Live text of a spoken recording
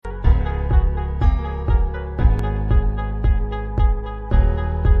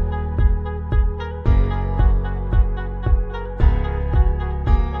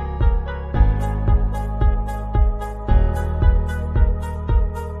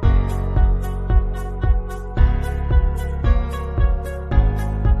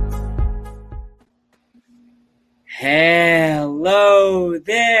Hello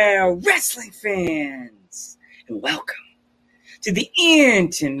there, wrestling fans, and welcome to the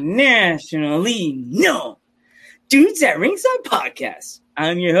internationally known Dudes at Ringside podcast.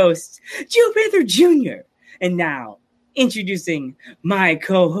 I'm your host, Joe Panther Jr., and now introducing my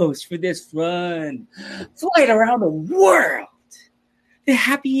co-host for this fun flight around the world, the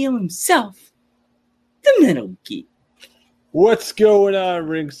happy heel himself, the Metal Geek. What's going on,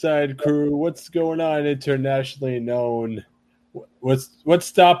 Ringside crew? What's going on, internationally known? What's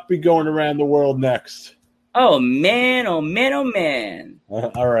stopped me going around the world next? Oh man, oh man, oh man.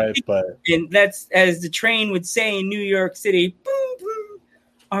 All right, but and that's as the train would say in New York City. Boom, boom.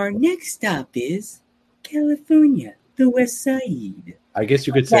 Our next stop is California, the West Side. I guess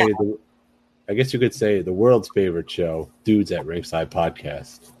you could say the world's favorite show, Dudes at Ringside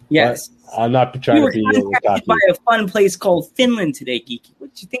podcast. Yes. But I'm not trying to be contacted by a fun place called Finland today, Geeky.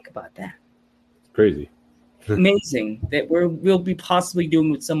 What did you think about that? Crazy. Amazing that we'll be possibly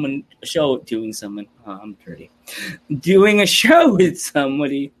doing a show with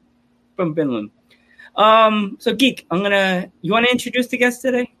somebody from Finland. So Geek, you want to introduce the guest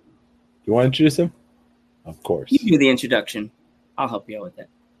today? You want to introduce him? Of course. You do the introduction. I'll help you out with that.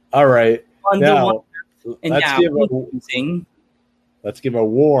 All right. Let's give a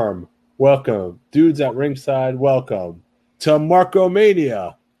warm welcome, Dudes at Ringside. Welcome to Marco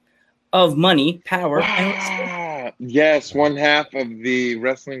Mania of Money, Power, and yes, one half of the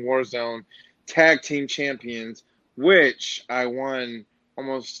Wrestling Warzone Tag Team Champions, which I won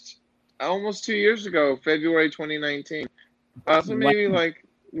almost 2 years ago, February 2019. So maybe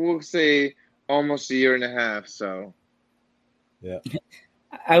we'll say almost a year and a half. So yeah,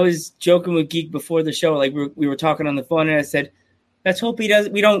 I was joking with Geek before the show. Like we were talking on the phone, and I said, let's hope he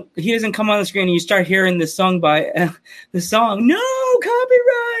doesn't come on the screen and you start hearing the song by the song. No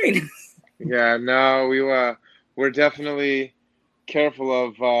copyright. Yeah, no, we're definitely careful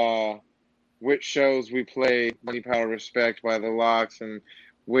of which shows we play Money, Power, Respect by the Locks and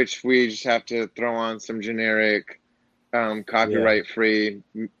which we just have to throw on some generic copyright-free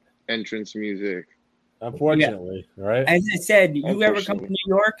entrance music. Unfortunately, right? As I said, you ever come to New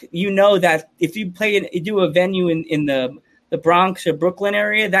York, you know that if you do a venue in the Bronx or Brooklyn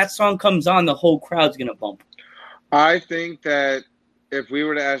area, that song comes on, the whole crowd's going to bump. I think that if we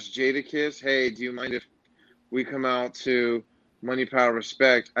were to ask Jadakiss, hey, do you mind if we come out to Money, Power,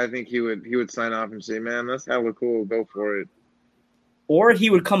 Respect? I think he would sign off and say, man, that's hella cool. Go for it. Or he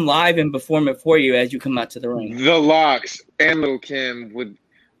would come live and perform it for you as you come out to the ring. The Locks and Lil' Kim would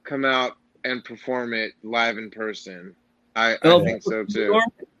come out and perform it live in person. I think so, too.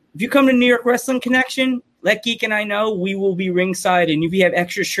 If you come to New York Wrestling Connection, let Geek and I know. We will be ringside, and if you have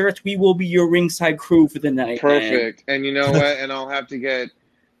extra shirts, we will be your ringside crew for the night. Perfect. Man. And you know what? And I'll have to get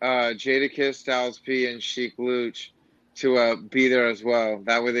Jadakiss, Styles P, and Sheik Luch to be there as well.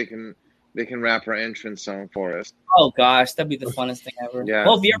 That way they can rap our entrance song for us. Oh gosh, that'd be the funnest thing ever. Yeah.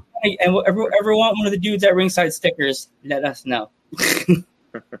 Well, if you ever want one of the Dudes at Ringside stickers, let us know.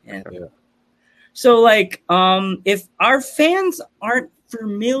 Yeah. So, if our fans aren't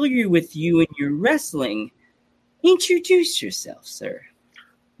familiar with you and your wrestling, introduce yourself, sir.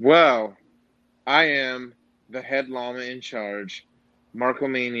 Well, I am the head llama in charge, Marco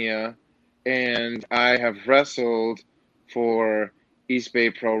Mania, and I have wrestled for East Bay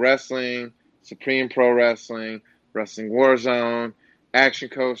Pro Wrestling, Supreme Pro Wrestling, Wrestling Warzone, Action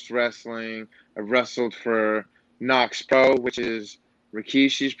Coast Wrestling. I've wrestled for Knox Pro, which is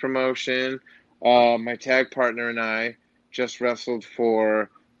Rikishi's promotion. My tag partner and I just wrestled for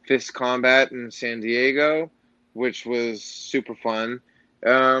Fist Combat in San Diego, which was super fun.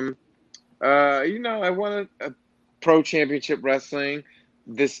 I won a Pro Championship Wrestling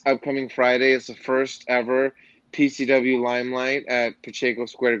this upcoming Friday. It's the first ever PCW Limelight at Pacheco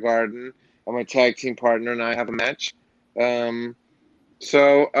Square Garden. And my tag team partner and I have a match. I'm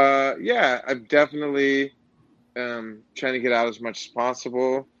definitely trying to get out as much as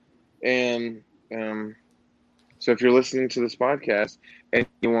possible. And so if you're listening to this podcast and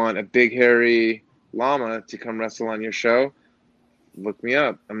you want a big, hairy llama to come wrestle on your show, look me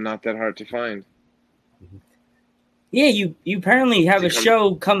up. I'm not that hard to find. Yeah, you apparently have a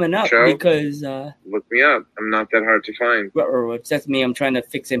show coming up because... look me up. I'm not that hard to find. That's me. I'm trying to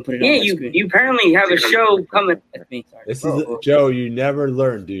fix it and put it on my screen. You apparently have a show coming... That's me. Sorry. This is Joe, you never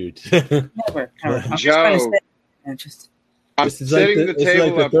learn, dude. Never. I'm Joe, I'm setting the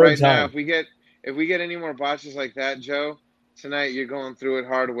table up right now. If we get any more botches like that, Joe, tonight you're going through it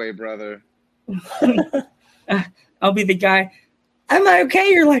hard way, brother. I'll be the guy. Am I okay?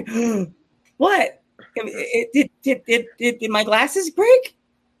 You're like, what? Did my glasses break?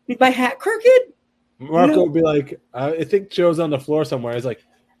 Is my hat crooked? Marco would be like, I think Joe's on the floor somewhere. He's like,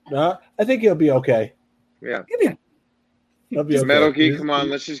 nah, I think he'll be okay. Yeah. He'll be okay. Metal Geek, come on,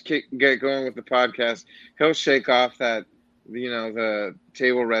 let's just get going with the podcast. He'll shake off that, the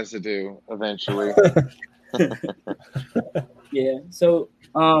table residue eventually. Yeah. So,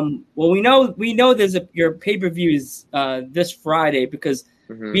 well, we know there's your pay-per-view is this Friday because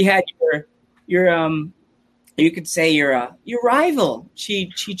we had your you could say your rival. She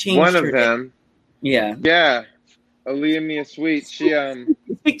changed one of her them. name. Yeah. Aaliyah Mia Sweet. She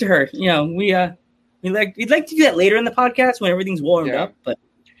speak to her. We'd like to do that later in the podcast when everything's warmed up, but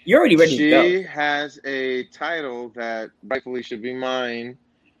you're already ready to go. She has a title that rightfully should be mine.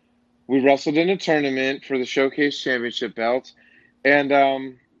 We wrestled in a tournament for the Showcase Championship belt, and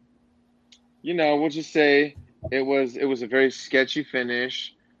we'll just say it was a very sketchy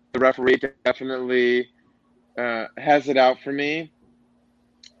finish. The referee definitely has it out for me.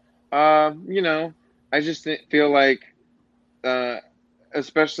 I just feel like,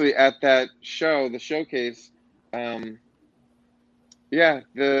 especially at that show, the Showcase, the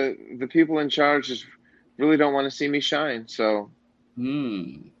people in charge just really don't want to see me shine. So,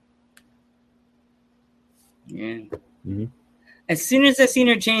 yeah. Mm-hmm. As soon as I seen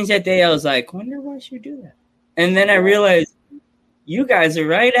her change that day, I was like, wonder why she would do that. And then I realized you guys are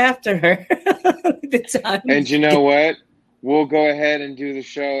right after her. The time. And you know what? We'll go ahead and do the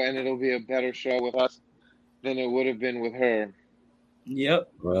show, and it'll be a better show with us than it would have been with her.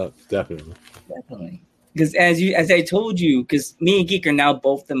 Yep. Well, definitely. Because as I told you, because me and Geek are now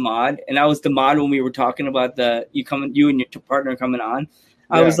both the mod, and I was the mod when we were talking about you and your partner coming on.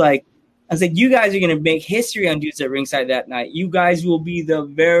 I was like, you guys are gonna make history on Dudes at Ringside that night. You guys will be the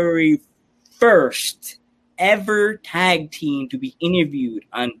very first ever tag team to be interviewed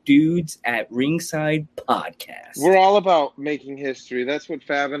on Dudes at Ringside podcast. We're all about making history. That's what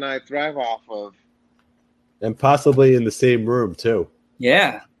Fab and I thrive off of. And possibly in the same room, too.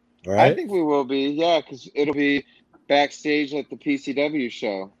 Yeah. All right? I think we will be, because it'll be backstage at the PCW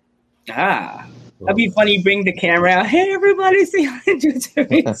show. That'd be funny. Bring the camera out. Hey, everybody, say hi to Dudes at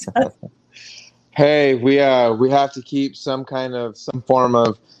Ringside. Hey, we have to keep some form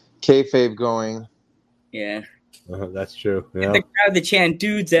of kayfabe going. Yeah. That's true. Yeah. And the crowd that chant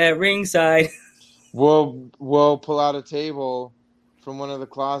Dudes at Ringside. We'll pull out a table from one of the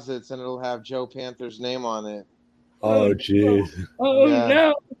closets, and it'll have Joe Panther's name on it. Oh, jeez.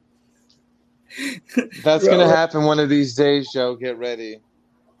 No. That's going to happen one of these days, Joe. Get ready.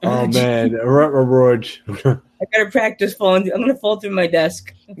 Oh, man. Roach. I got to practice falling. I'm going to fall through my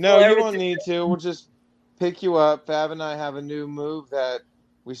desk. No, you won't need to. We'll just pick you up. Fab and I have a new move that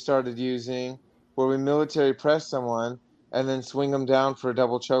we started using where we military press someone and then swing them down for a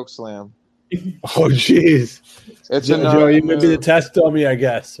double choke slam. Oh, jeez. It's Joe, you may be the test dummy, I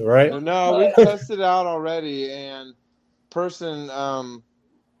guess, right? No, we've tested it out already, and person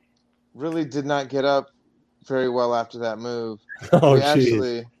really did not get up very well after that move. Oh,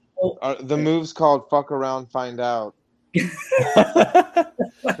 jeez. The move's called Fuck Around, Find Out.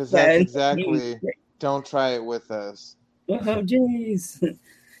 Because that's exactly, don't try it with us. Oh, jeez.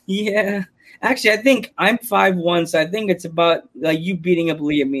 Yeah. Actually, I think I'm 5'1", so I think it's about like you beating up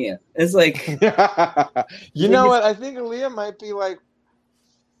Aaliyah Mia. It's like... You know what? I think Aaliyah might be like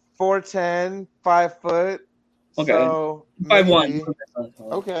 4'10", 5 foot. Okay. So 5'1".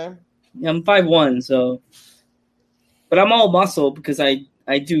 Okay. Yeah, I'm 5'1", so... But I'm all muscle because I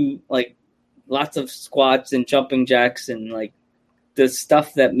do like lots of squats and jumping jacks and like the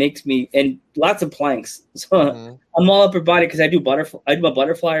stuff that makes me, and lots of planks. So I'm all upper body because I do a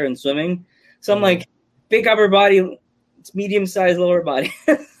butterflyer in swimming. So I'm like big upper body, it's medium sized lower body.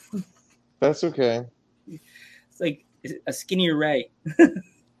 That's okay. It's like a skinnier Ray.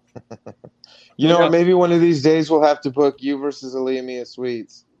 You know what? Maybe one of these days we'll have to book you versus Aaliyah Mia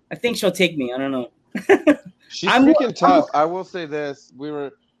Sweets. I think she'll take me. I don't know. She's freaking tough. I will say this. We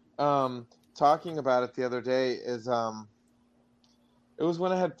were talking about it the other day. It was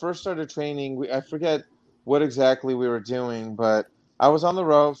when I had first started training. I forget what exactly we were doing, but I was on the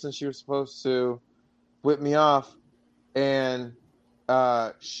ropes and she was supposed to whip me off, and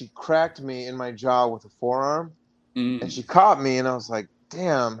she cracked me in my jaw with a forearm, and she caught me, and I was like,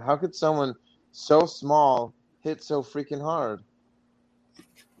 damn, how could someone so small hit so freaking hard?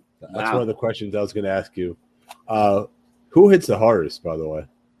 That's one of the questions I was going to ask you. Who hits the hardest, by the way?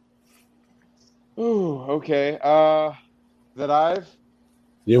 Ooh, okay. That I've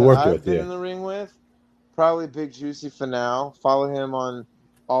been in the ring with, probably Big Juicy for now. Follow him on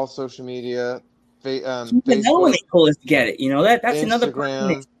all social media. Facebook, when they told us to get it, that's Instagram, another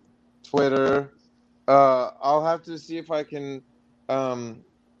question. Twitter. I'll have to see if I can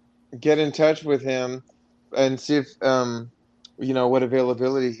get in touch with him and see if what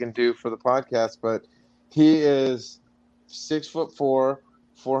availability he can do for the podcast. But he is 6'4",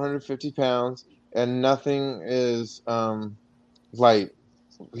 450 pounds, and nothing is light.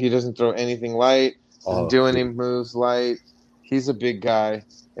 He doesn't throw anything light. Doesn't do any moves light. He's a big guy,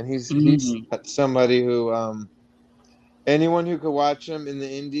 and he's somebody who anyone who could watch him in the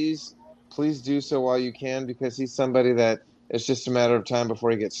indies, please do so while you can, because he's somebody that it's just a matter of time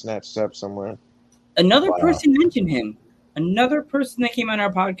before he gets snatched up somewhere. Another person mentioned him. Another person that came on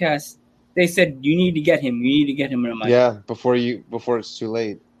our podcast, they said, you need to get him. You need to get him. And I'm like, yeah, before it's too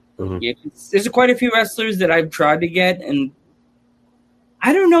late. Mm-hmm. Yeah, there's quite a few wrestlers that I've tried to get, and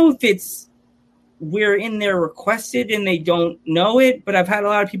I don't know if it's we're in there requested and they don't know it, but I've had a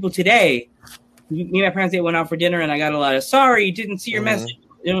lot of people today. Me and my parents, they went out for dinner, and I got a lot of, sorry, didn't see your message.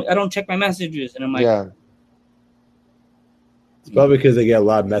 I don't check my messages. And I'm like, yeah. It's probably because they get a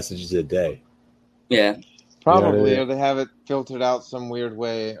lot of messages a day. Yeah. Probably, or they have it filtered out some weird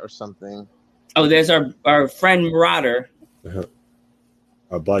way or something. Oh, there's our friend Marauder.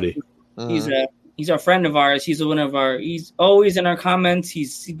 Our buddy. He's our friend of ours. He's He's always in our comments.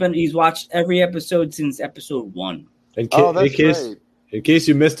 He's watched every episode since episode 1. In case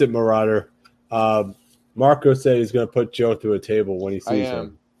you missed it, Marauder, Marco said he's going to put Joe through a table when he sees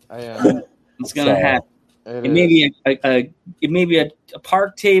him. I am. It's going to happen. It may be a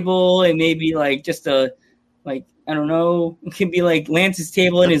park table. It may be like just a, like, I don't know. It can be like Lance's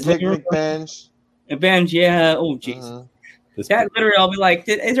table in his living room. Bench. A bench, yeah. Oh, jeez. That literally, I'll be like,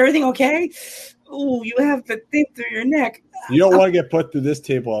 is everything okay? Oh, you have the thing through your neck. You don't want to get put through this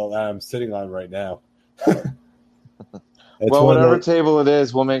table that I'm sitting on right now. Well, whatever table it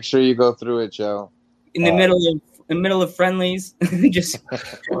is, we'll make sure you go through it, Joe. In the middle of friendlies, just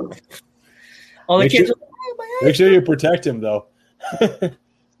all the kids. Make sure you protect him, though.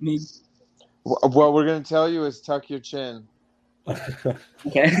 What we're going to tell you is tuck your chin.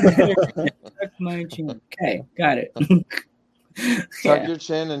 Okay. Tuck my chin. Okay, got it. Tuck your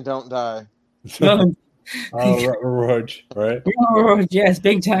chin and don't die. Roach, right? Roach, yes,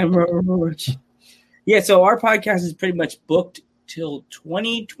 big time Roach. Yeah, so our podcast is pretty much booked till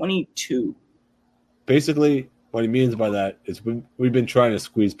 2022. Basically, what he means by that is we've been trying to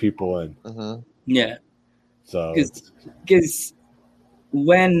squeeze people in. Mm-hmm. Yeah. So because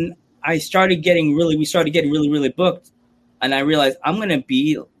when we started getting really booked, and I realized I'm going to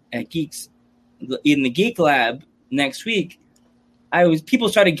be at Geeks in the Geek Lab next week. People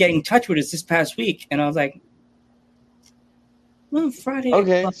started getting in touch with us this past week, and I was like, well, Friday.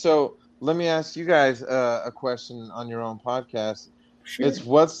 Okay, so let me ask you guys a question on your own podcast. Sure. It's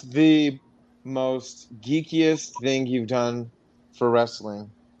what's the most geekiest thing you've done for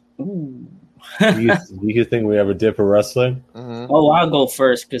wrestling? Ooh. You think we ever did for wrestling? Mm-hmm. Oh, I'll go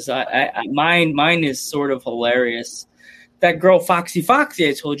first because mine is sort of hilarious. That girl Foxy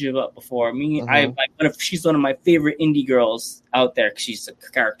I told you about before. She's one of my favorite indie girls out there because she's a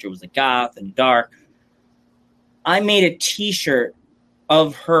character was a goth and dark. I made a T-shirt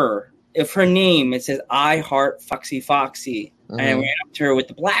of her. If her name, it says "I Heart Foxy," Mm-hmm. and I ran up to her with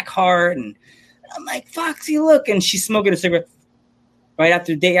the black heart, and I'm like, "Foxy, look!" And she's smoking a cigarette. Right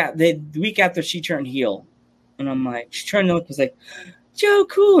after the week after she turned heel, and I'm like, she turned to look, was like, Joe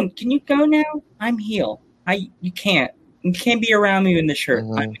Coon, can you go now? I'm heel. You can't be around me in the shirt.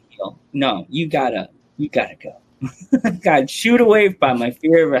 Mm-hmm. I'm heel. No, you gotta go. God, shoot away by my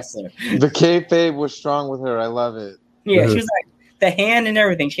favorite wrestler. The kayfabe was strong with her. I love it. Yeah, she was like the hand and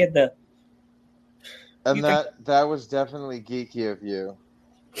everything. She had the. And that was definitely geeky of you.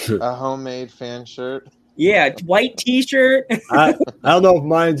 A homemade fan shirt. Yeah, white T-shirt. I don't know if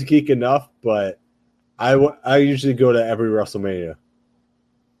mine's geek enough, but I usually go to every WrestleMania.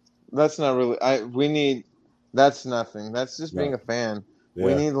 That's not really. That's nothing. That's just being a fan. Yeah.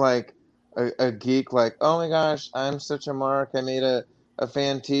 We need like a geek. Like, oh my gosh, I'm such a mark. I made a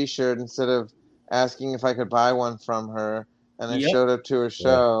fan T-shirt instead of asking if I could buy one from her, and I showed up to her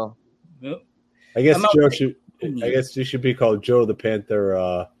show. Yep. I guess you should be called Joe the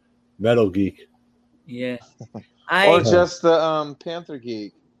Panther Metal Geek. Yeah. Or just the Panther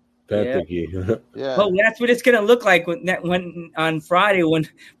Geek. Panther Geek. Yeah. Well, that's what it's gonna look like when on Friday when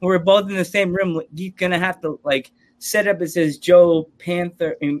we're both in the same room. You're gonna have to like set up. It says Joe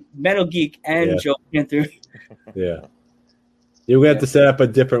Panther, Metal Geek, and Joe Panther. Yeah. You're gonna have to set up a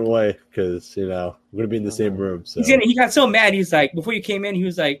different way because we're gonna be in the same room. So he got so mad. He's like, before you came in, he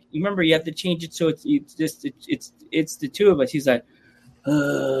was like, "You remember you have to change it so it's the two of us." He's like.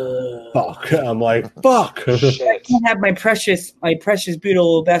 Fuck. I'm like, fuck. I can't have my precious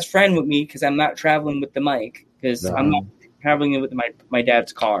beautiful best friend with me because I'm not traveling with the mic because I'm not traveling with my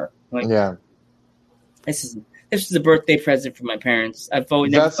dad's car. Like, Yeah. this is a birthday present for my parents. I've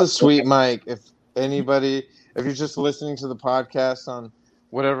always never. That's a sweet mic. If you're just listening to the podcast on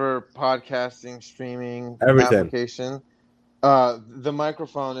whatever podcasting streaming Everything. application, the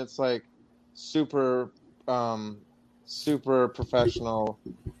microphone, it's like super super professional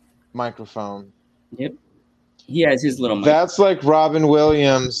microphone. Yep. He has his little mic. That's like Robin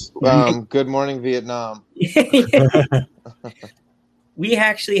Williams, Good Morning Vietnam. We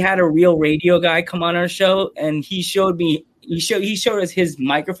actually had a real radio guy come on our show, and he showed us his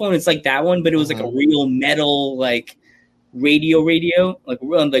microphone. It's like that one, but it was like a real metal, like radio, like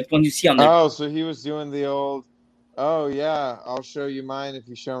one you see on the. Oh, so he was doing the old, oh yeah, I'll show you mine if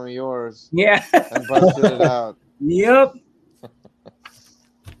you show me yours. Yeah. And busted it out. Yep.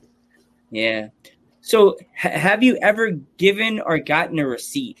 Yeah. So, have you ever given or gotten a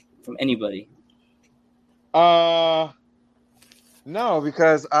receipt from anybody? No,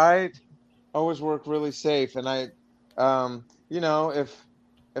 because I always work really safe, and I, if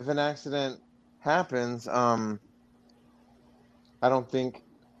an accident happens, I don't think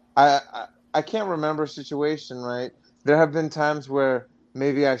I can't remember a situation, right? There have been times where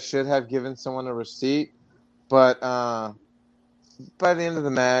maybe I should have given someone a receipt, but by the end of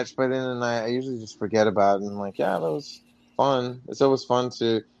the match, by the end of the night, I usually just forget about it and I'm like, yeah, that was fun. It's always fun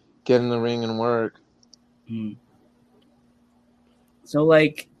to get in the ring and work. Mm. So,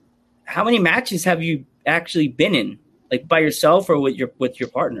 like, how many matches have you actually been in, like by yourself or with your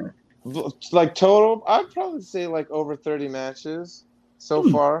partner? Like total, I'd probably say like over 30 matches so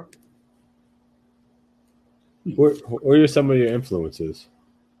far. What are some of your influences?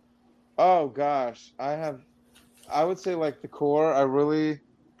 Oh gosh, I would say like the core. I really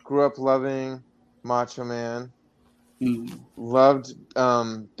grew up loving Macho Man. Loved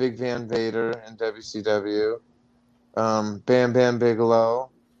Big Van Vader and WCW. Bam Bam Bigelow.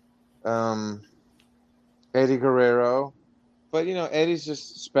 Eddie Guerrero. But Eddie's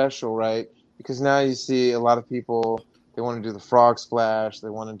just special, right? Because now you see a lot of people, they want to do the frog splash, they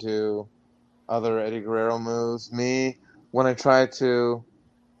want to do other Eddie Guerrero moves. Me, when I try to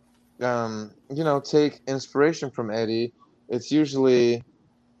take inspiration from Eddie, it's usually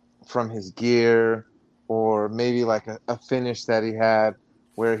from his gear or maybe like a finish that he had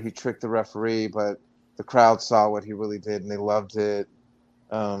where he tricked the referee, but the crowd saw what he really did and they loved it.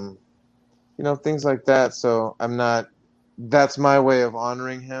 Things like that. So that's my way of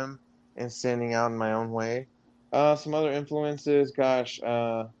honoring him and standing out in my own way. Some other influences, gosh,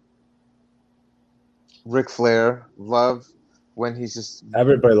 Ric Flair. Love when he's just...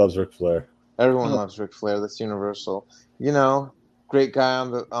 Everybody loves Ric Flair. Everyone loves Ric Flair. That's universal. Great guy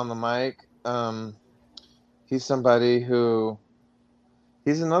on the mic. He's somebody who...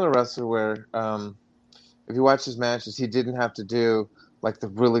 He's another wrestler where if you watch his matches, he didn't have to do like the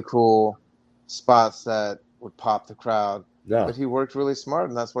really cool spots that would pop the crowd. Yeah. But he worked really smart,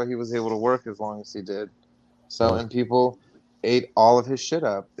 and that's why he was able to work as long as he did. So, and people ate all of his shit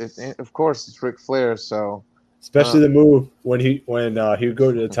up. Of course, it's Ric Flair, so... Especially the move when he would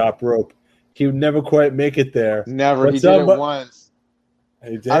go to the top rope. He would never quite make it there. Never. He did it once.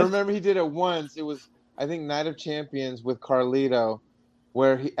 He did? I remember he did it once. It was, I think, Night of Champions with Carlito,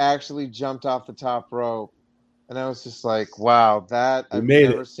 where he actually jumped off the top rope. And I was just like, wow, I've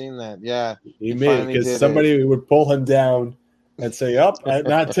never seen that. Yeah. He made it because somebody would pull him down and say,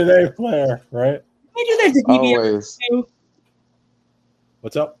 not today, Flair, right? They do that to Always. too.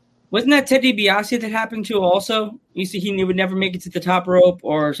 What's up? Wasn't that Ted DiBiase that happened to also? You see, he would never make it to the top rope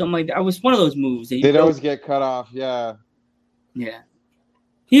or something like that. It was one of those moves. They'd always get cut off, yeah. Yeah.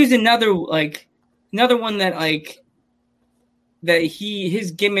 He was another one that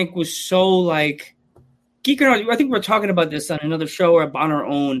his gimmick was so like... Geek and I think we were talking about this on another show or on our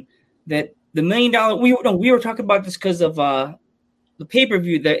own, that the $1 million... We were talking about this because of the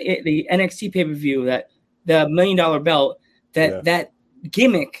pay-per-view, the NXT pay-per-view, that the $1 million belt, that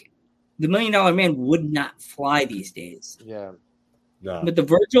gimmick... The $1 Million Man would not fly these days. Yeah. No. But the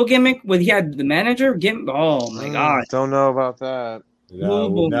Virgil gimmick, when he had the manager gimmick, oh my God. Don't know about that. No.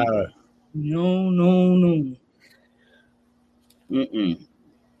 No. Mm-mm.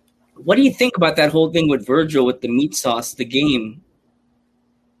 What do you think about that whole thing with Virgil with the meat sauce, the game?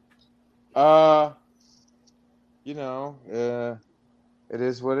 It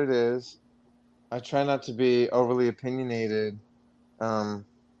is what it is. I try not to be overly opinionated.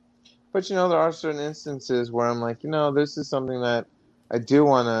 But, there are certain instances where I'm like, this is something that I do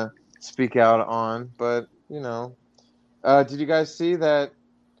want to speak out on. But, did you guys see that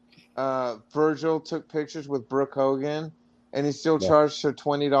Virgil took pictures with Brooke Hogan and he still charged her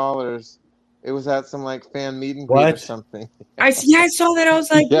 $20 It was at some like fan meet and greet or What? something. I saw that. I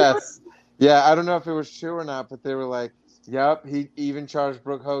was like, Yes. Yeah, I don't know if it was true or not, but they were like, "Yep, he even charged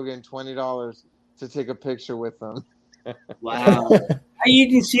Brooke Hogan $20 to take a picture with him." wow. You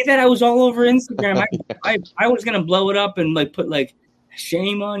didn't see that? I was all over Instagram. I was gonna blow it up and like put like,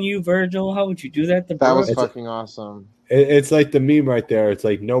 shame on you, Virgil. How would you do that to That was Brooke? fucking awesome. It's like the meme right there. It's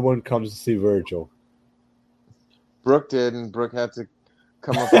like no one comes to see Virgil. Brooke did, and Brooke had to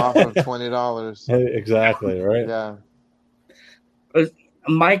come up off of $20. Exactly, right? Yeah.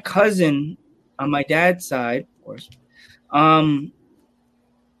 My cousin on my dad's side, of course,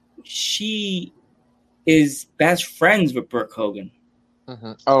 she is best friends with Brooke Hogan.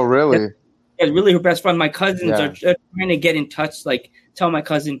 Mm-hmm. Oh, really? That's really her best friend. My cousins Yeah. are trying to get in touch. Like, tell my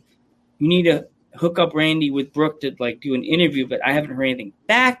cousin, you need to hook up Randy with Brooke to like do an interview. But I haven't heard anything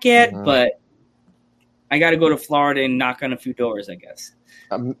back yet. Mhm. But I got to go to Florida and knock on a few doors, I guess.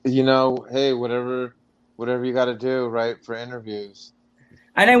 Hey, whatever you got to do, right, for interviews.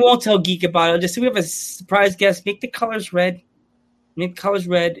 And I won't tell Geek about it. I'll just say we have a surprise guest. Make the colors red. And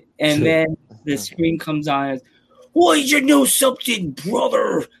then the screen comes on. Well, you know something,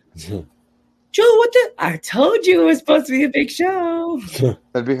 brother. Joe, what the? I told you it was supposed to be a big show.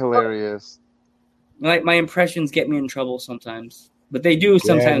 That'd be hilarious. Like, my impressions get me in trouble sometimes, but they do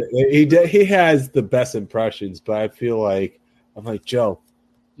sometimes. Yeah, he has the best impressions, but I feel like I'm like, Joe,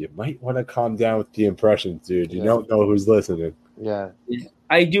 you might want to calm down with the impressions, dude. You don't know who's listening. Yeah.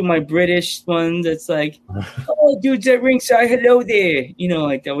 I do my British ones. It's like, oh, dudes at ringside, hello there. You know,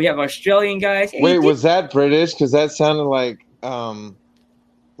 like that. We have Australian guys. Hey, Wait, was that British? Because that sounded like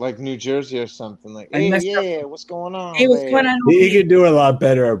New Jersey or something. Like, hey, yeah, what's going on? Hey, what's going on? He can do a lot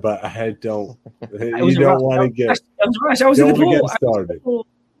better, but I don't. You don't want to get. I was in the pool. Started.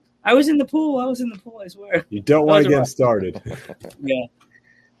 I was in the pool. I swear. You don't want to get started. Yeah,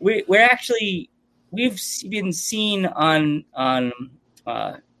 we've been seen on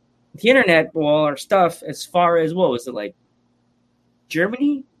the internet, all our stuff, as far as what was it, like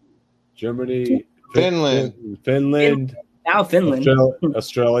Germany, Finland, now Finland,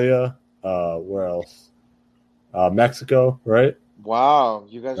 Australia. Where else? Mexico, right? Wow,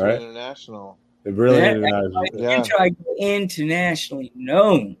 you guys are international. Really international. Internationally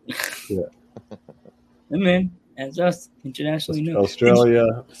known. Yeah. Man, as us internationally known.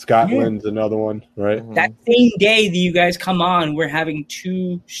 Australia, Scotland's another one, right? Mm-hmm. That same day that you guys come on, we're having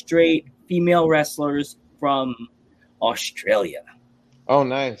 2 straight female wrestlers from Australia. Oh,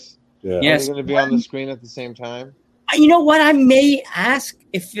 nice. Yeah. Yes. Are they going to be on the screen at the same time? You know what? I may ask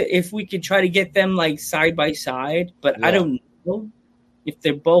if we could try to get them like side by side, but I don't know if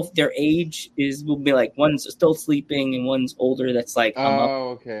they're both their age will be like one's still sleeping and one's older. That's like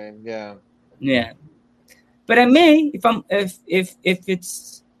okay, yeah. But I may if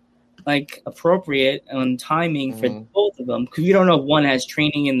it's like appropriate on timing for both of them, because we don't know if one has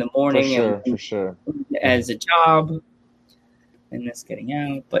training in the morning for sure as a job and that's getting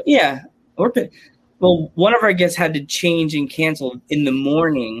out. But yeah, well, one of our guests had to change and cancel in the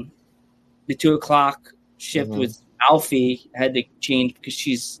morning. The 2:00 shift with Alfie had to change because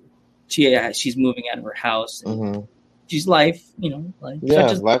she's moving out of her house. She's life, life.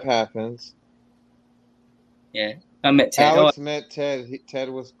 Yeah, life happens. Yeah, I met Ted. Alex met Ted. Ted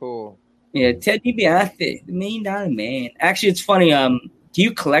was cool. Yeah, Ted DiBiase, the $1 million man. Actually, it's funny. Do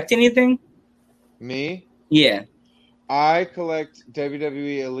you collect anything? Me? Yeah. I collect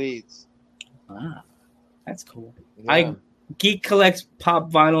WWE Elites. Ah, that's cool. Yeah. Geek collects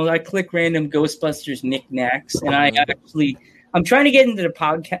pop vinyls. I collect random Ghostbusters knickknacks, and I'm trying to get into the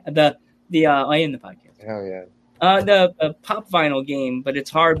podcast. I am the podcast. Hell yeah. The pop vinyl game, but it's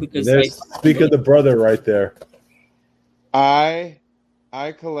hard because speak of the brother right there. I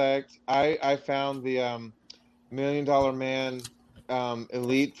collect. I found the $1 Million Man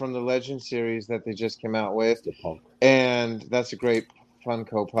Elite from the Legend series that they just came out with, and that's a great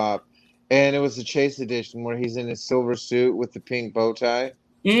Funko Pop. And it was the Chase edition where he's in his silver suit with the pink bow tie.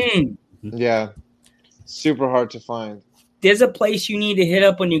 Yeah, super hard to find. There's a place you need to hit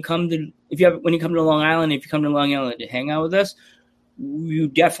up when you come to Long Island. If you come to Long Island to hang out with us, you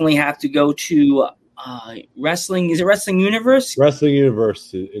definitely have to go to wrestling. Is it Wrestling Universe? Wrestling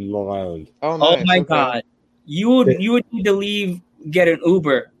Universe in Long Island. Oh, nice. Oh my God! You would need to get an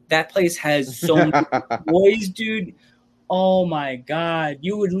Uber. That place has so many boys, dude. Oh my God!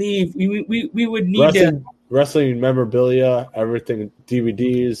 You would leave. We would need wrestling memorabilia, everything,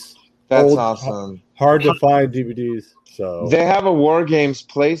 DVDs. That's awesome. Hard to find DVDs. So they have a War Games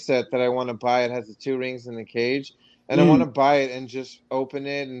playset that I want to buy. It has the 2 rings in the cage, and I want to buy it and just open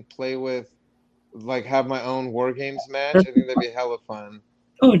it and play with, like, have my own War Games match. I think that'd be hella fun.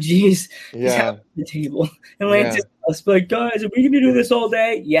 Oh, jeez. Just Yeah. have the table. And Lance is like, guys, are we going to do this all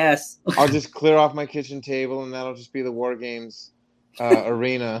day? Yes. I'll just clear off my kitchen table, and that'll just be the War Games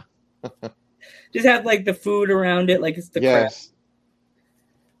arena. Just have like the food around it, like it's the crap. Yes.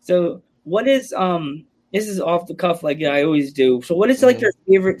 So what is this is off the cuff like I always do. So what is like your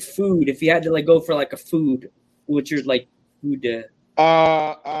favorite food if you had to like go for like a food? What's your like food?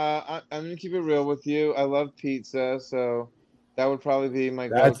 I'm gonna keep it real with you. I love pizza, so that would probably be my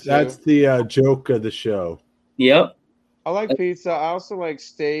go-to. That's the joke of the show. Yep. I like pizza. I also like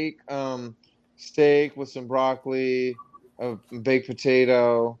steak. Steak with some broccoli, a baked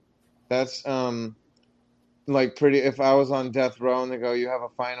potato. That's like pretty. If I was on death row and they go, "You have a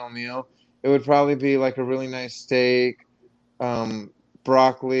final meal," it would probably be like a really nice steak,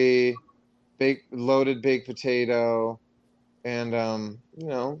 broccoli, loaded baked potato, and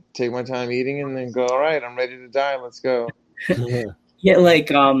take my time eating and then go. All right, I'm ready to die. Let's go. Yeah, like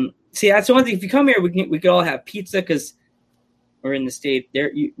see, that's one thing. If you come here, we could all have pizza because we're in the state.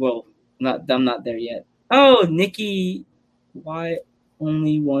 I'm not there yet. Oh, Nikki, why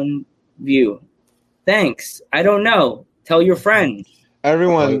only one view? Thanks. I don't know. Tell your friend.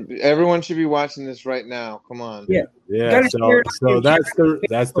 Everyone should be watching this right now. Come on. Yeah. Yeah. So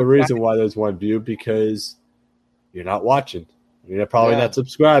that's the reason why there's one view, because you're not watching. You're probably not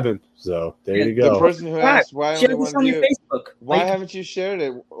subscribing. So there you go. The person who asked why only one on view. Your Facebook. Why haven't you shared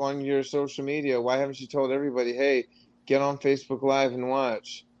it on your social media? Why haven't you told everybody, hey, get on Facebook Live and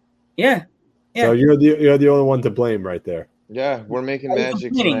watch? Yeah. So you're the only one to blame right there. Yeah, we're making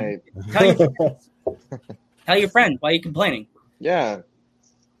magic tonight. Tell your friend. Why are you complaining? Yeah.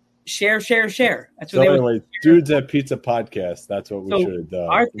 Share. That's what so anyway, Dudes at Pizza Podcast. That's what we should have done.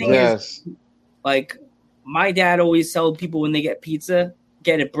 Our thing is, like, my dad always told people when they get pizza,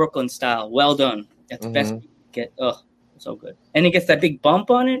 get it Brooklyn style. Well done. That's the best. Get so good, and it gets that big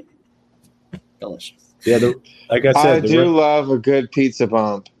bump on it. Delicious. Yeah, like I said, I do love a good pizza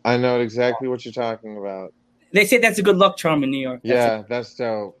bump. I know exactly what you're talking about. They say that's a good luck charm in New York. That's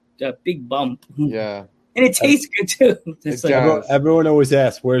dope. A big bump. Yeah. And it tastes good too. Everyone always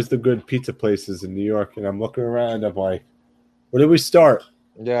asks, "Where's the good pizza places in New York?" And I'm looking around. I'm like, "Where did we start?"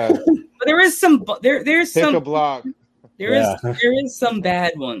 Yeah. But there is some. There's Pick some. a block. There is some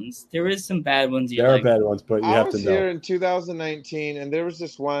bad ones. There is some bad ones. There are bad ones, but you have to know. I was here in 2019, and there was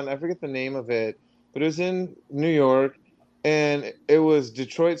this one. I forget the name of it, but it was in New York, and it was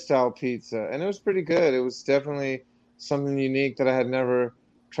Detroit-style pizza, and it was pretty good. It was definitely something unique that I had never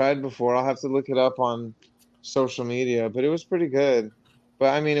tried before. I'll have to look it up on social media, but it was pretty good.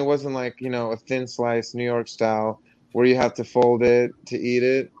 But I mean, it wasn't like, a thin slice New York style where you have to fold it to eat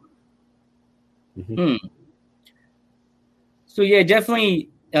it. So yeah, definitely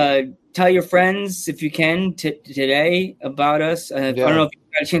tell your friends if you can today about us. I don't know if you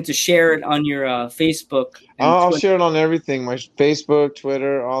got a chance to share it on your Facebook. I'll share it on everything: my Facebook,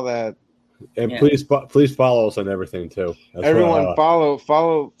 Twitter, all that. And please follow us on everything too. That's everyone,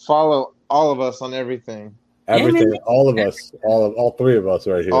 follow all of us on everything. Everything, all of us, all three of us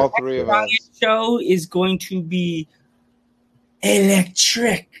right here. All three of us. The show is going to be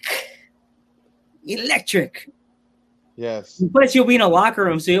electric. Yes. Plus, you'll be in a locker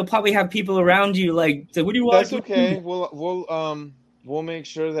room, so you'll probably have people around you. Like, so what do you want? That's okay. We'll make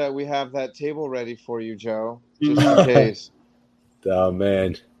sure that we have that table ready for you, Joe, just in case. Oh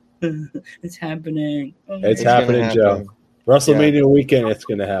man, it's happening. It's happening, Joe. WrestleMania weekend, it's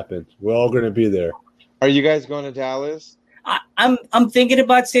gonna happen. We're all gonna be there. Are you guys going to Dallas? I'm thinking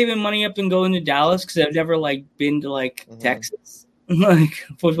about saving money up and going to Dallas because I've never been to Texas. I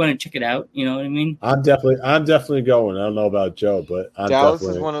always want to check it out. You know what I mean? I'm definitely going. I don't know about Joe, but Dallas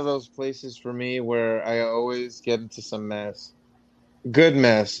is one of those places for me where I always get into some mess, good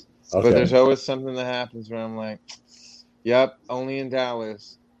mess. Okay. But there's always something that happens where I'm like, "Yep, only in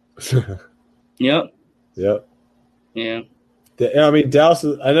Dallas." Yep. Yeah. I mean, Dallas.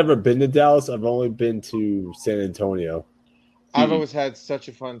 I've never been to Dallas. I've only been to San Antonio. I've always had such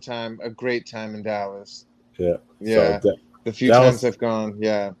a fun time, a great time in Dallas. Yeah. So, the few times I've gone,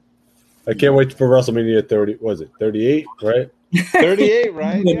 I can't wait for WrestleMania 30. Was it 38? Right? 38,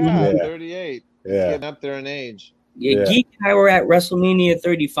 right? Yeah, 38. Yeah. It's getting up there in age. Yeah, Geek and I were at WrestleMania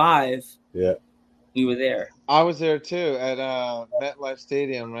 35. Yeah. We were there. I was there too at MetLife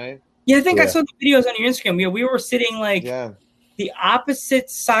Stadium, right? Yeah, I think I saw the videos on your Instagram. Yeah, we were sitting the opposite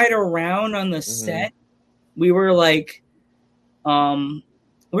side around on the set. We were where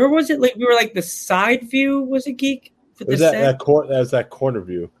was it? We were the side view. Was it, Geek? That was that corner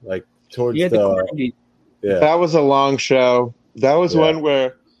view, towards the corner view. Yeah. That was a long show. That was one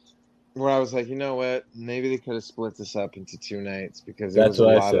where where I was like, you know what? Maybe they could have split this up into 2 nights because it That's was a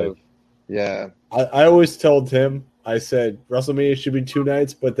what I lot said. of, yeah. I always told him, I said, WrestleMania should be 2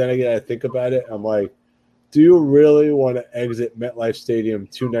 nights, but then again, I think about it. I'm like, do you really want to exit MetLife Stadium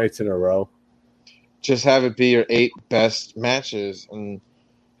 2 nights in a row? Just have it be your 8 best matches and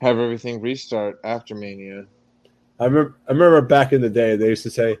have everything restart after Mania. I remember back in the day, they used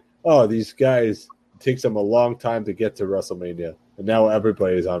to say, oh, these guys, it takes them a long time to get to WrestleMania. And now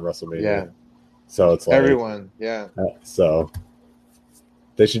everybody's on WrestleMania. Yeah. So it's like, Everyone, yeah. So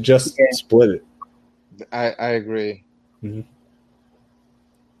they should just split it. I agree. You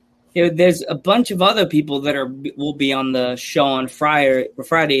know, there's a bunch of other people that will be on the show on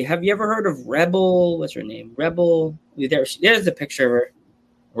Friday. Have you ever heard of Rebel? What's her name? Rebel. There's a picture of her.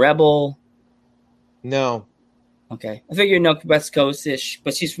 Rebel. No. Okay, I figure no West Coast-ish,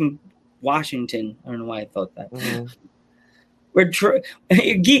 but she's from Washington. I don't know why I thought that. Mm-hmm.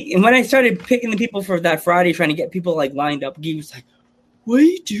 When I started picking the people for that Friday, trying to get people like lined up, Geek was like, "Why are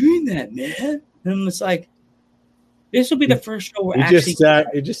you doing that, man?" And I'm just like, "This will be the first show we're He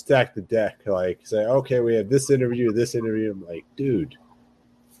just stacked the deck. Like, say, okay, we have this interview. I'm like, dude,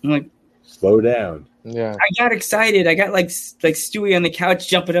 I'm like, slow down. Yeah. I got excited. I got like Stewie on the couch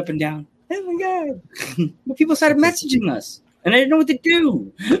jumping up and down. Oh my god! But people started messaging us, and I didn't know what to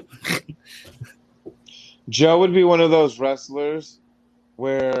do. Joe would be one of those wrestlers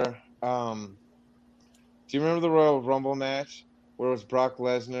where, do you remember the Royal Rumble match where it was Brock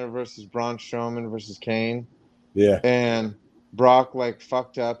Lesnar versus Braun Strowman versus Kane? Yeah. And Brock like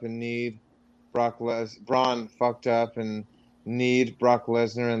fucked up and kneed Braun fucked up and kneed Brock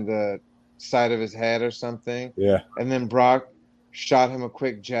Lesnar in the side of his head or something. Yeah. And then Brock shot him a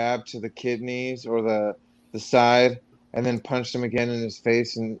quick jab to the kidneys or the side, and then punched him again in his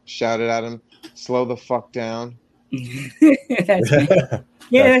face and shouted at him, "Slow the fuck down." That's me.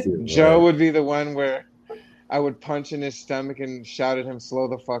 Yeah, Joe would be the one where I would punch in his stomach and shout at him, "Slow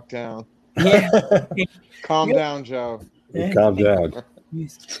the fuck down." Yeah. Calm down, Joe. Calm down.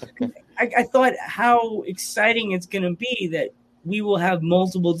 I thought how exciting it's going to be that we will have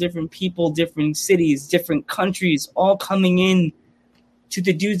multiple different people, different cities, different countries, all coming in to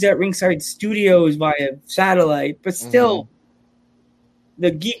the Dudes at Ringside Studios via satellite. But still,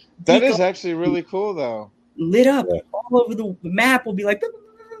 the geek that is actually really cool, though. Lit up all over the map will be like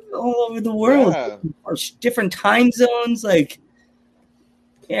all over the world, or different time zones. Like,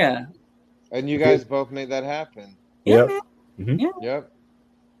 yeah. And you guys both made that happen. Yeah. Yep. Mm-hmm. Yep.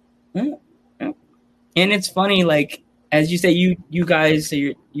 Yeah. And it's funny, like, as you say, you guys, so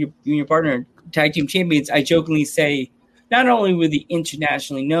you and your partner, tag team champions. I jokingly say, not only were the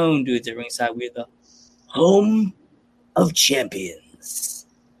internationally known Dudes at Ringside, we're the home of champions.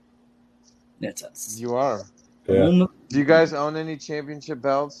 That's us. You are. Yeah. Do you guys own any championship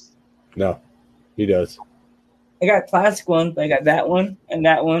belts? No, he does. I got classic one, but I got that one, and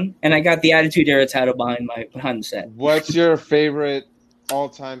I got the Attitude Era title behind the set. What's your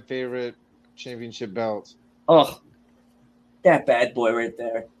all-time favorite championship belt? Oh, that bad boy right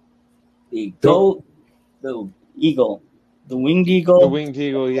there. The eagle. The winged eagle. The winged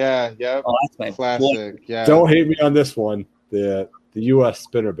eagle, yeah. Yep. Oh, that's my classic. boy. Yeah. Don't hate me on this one. The U.S.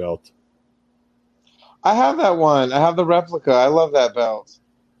 spinner belt. I have that one. I have the replica. I love that belt.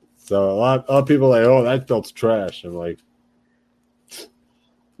 So a lot of people are like, oh, that belt's trash. I'm like,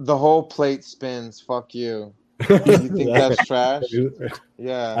 the whole plate spins. Fuck you. You think that's trash?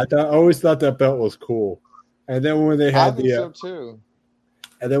 Yeah. I always thought that belt was cool. And then when they had so too.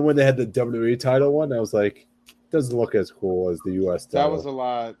 And then when they had the WWE title one, I was like, it doesn't look as cool as the US title. That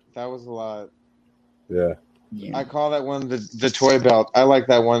was a lot. Yeah. I call that one the toy belt. I like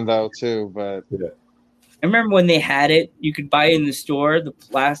that one though too, but yeah. I remember when they had it, you could buy it in the store, the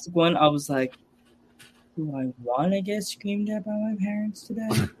plastic one. I was like, do I want to get screamed at by my parents today?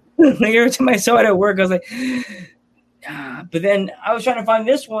 Like every time I saw it at work, I was like, ah. But then I was trying to find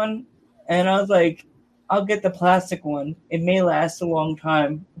this one, and I was like, I'll get the plastic one. It may last a long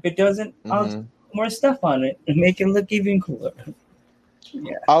time. If it doesn't, I'll put more stuff on it and make it look even cooler.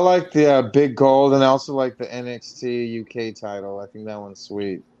 Yeah. I like the big gold, and I also like the NXT UK title. I think that one's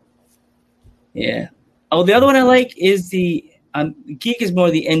sweet. Yeah. Oh, the other one I like is the Geek is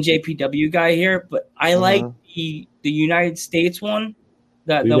more the NJPW guy here, but I like the United States one.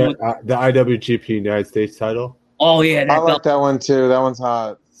 The IWGP United States title. Oh yeah, I like that one too. That one's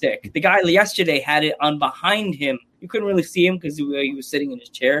hot. Sick. The guy yesterday had it on behind him. You couldn't really see him because he was sitting in his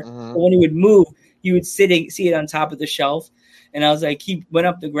chair. But when he would move, you would see it on top of the shelf. And I was like, he went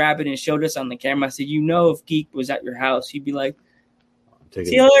up to grab it and showed us on the camera. I said, if Geek was at your house, he'd be like,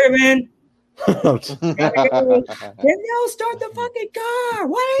 "See you later, man." Then they'll start the fucking car.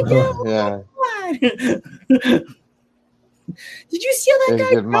 What are you doing? Did you steal that They guy?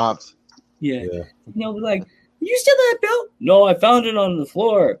 get mopped. Yeah. Yeah. Be like, did you steal that belt? No, I found it on the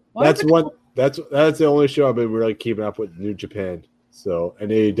floor. That's the only show I've been really keeping up with, New Japan. So,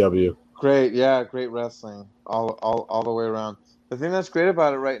 and AEW. Great, great wrestling all the way around. The thing that's great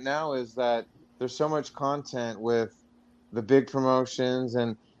about it right now is that there's so much content with the big promotions,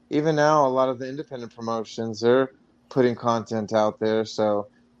 and even now a lot of the independent promotions, they're putting content out there. So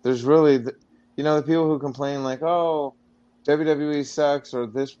there's really, the people who complain like, oh, WWE sucks, or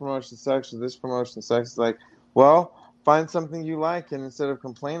this promotion sucks, or this promotion sucks. It's like, well, find something you like, and instead of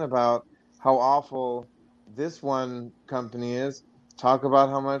complain about how awful this one company is, talk about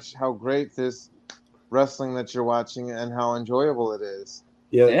how great this wrestling that you're watching and how enjoyable it is.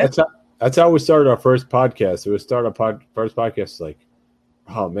 Yeah. That's how we started our first podcast. We started our first podcast like,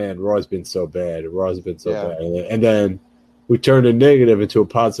 oh man, Raw's been so bad. Raw's been so bad. And then we turned a negative into a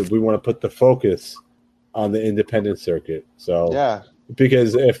positive. We want to put the focus on the independent circuit. So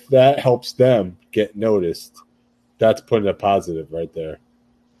because if that helps them get noticed, that's putting a positive right there.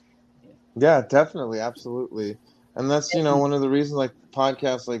 Yeah, definitely, absolutely. And that's, one of the reasons like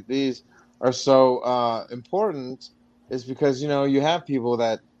podcasts like these are so important is because, you have people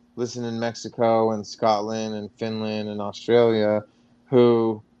that listen in Mexico and Scotland and Finland and Australia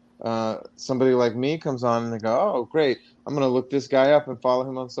who somebody like me comes on and they go, oh, great, I'm going to look this guy up and follow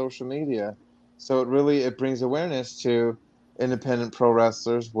him on social media. So it brings awareness to independent pro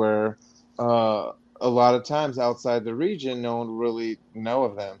wrestlers where a lot of times outside the region, no one would really know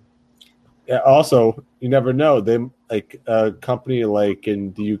of them. Yeah, also, you never know. They like a company like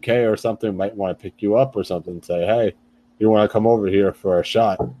in the UK or something might want to pick you up or something and say, hey, you want to come over here for a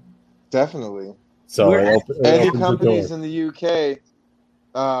shot? Definitely. So any companies in the UK,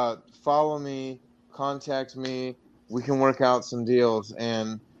 follow me, contact me. We can work out some deals,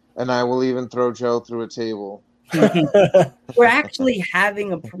 and I will even throw Joe through a table. We're actually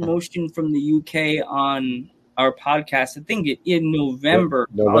having a promotion from the UK on our podcast. I think in November.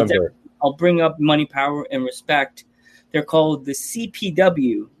 I'll bring up Money, Power, and Respect. They're called the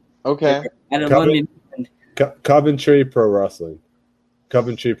CPW. Okay. Out of London. Coventry Pro Wrestling.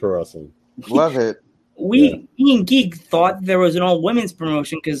 Love it. Me and Geek thought there was an all-women's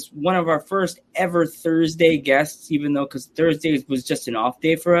promotion because one of our first ever Thursday guests, even though because Thursday was just an off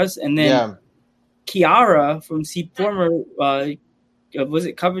day for us, and then Kiara from former was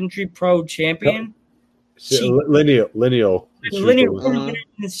it Coventry Pro champion? Lineal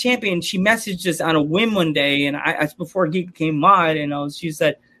champion. She messaged us on a whim one day, and I before Geek became mod, and she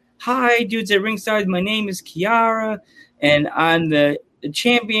said, "Hi, dudes at Ringside. My name is Kiara, and I'm the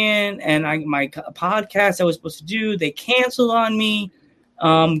champion. And my podcast I was supposed to do, they canceled on me.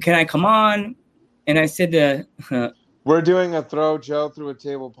 Can I come on?" And I said, "We're doing a Throw Joe Through a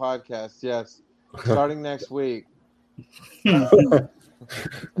Table podcast. Yes, starting next week."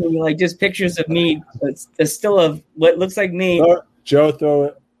 Like just pictures of me, but still of what looks like me.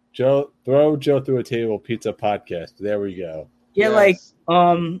 Throw Joe Through a Table pizza podcast. There we go. Yeah, yes.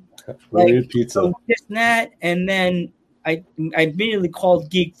 like pizza. So just that, and then I immediately called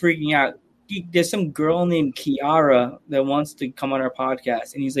Geek, freaking out. Geek, there's some girl named Kiara that wants to come on our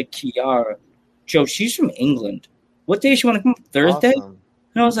podcast, and he's like, Kiara, Joe, she's from England. What day does she want to come? Thursday? Awesome.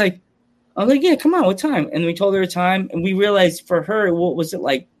 And I was like, yeah, come on, what time? And we told her a time, and we realized for her, what was it,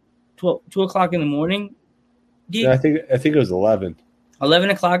 like 2 o'clock in the morning? Yeah, I think it was 11. 11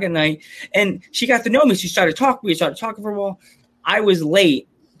 o'clock at night. And she got to know me. She started talking. We started talking for a while. I was late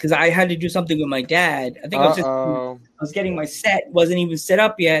because I had to do something with my dad. I think I was getting my set, wasn't even set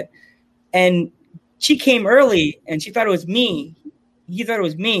up yet. And she came early, and she thought it was me. He thought it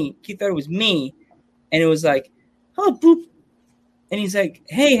was me. He thought it was me. And it was like, oh, boop. And he's like,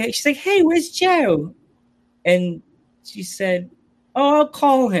 hey. She's like, hey, where's Joe? And she said, oh, I'll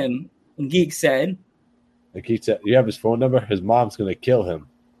call him. And Geek said, you have his phone number? His mom's going to kill him.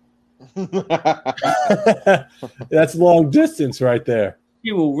 That's long distance right there.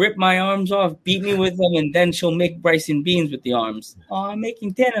 She will rip my arms off, beat me with them, and then she'll make rice and beans with the arms. Oh, I'm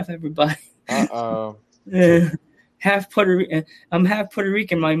making dinner for everybody. Uh-oh. I'm half Puerto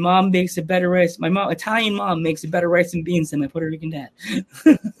Rican. My mom makes a better rice. My Italian mom makes a better rice and beans than my Puerto Rican dad.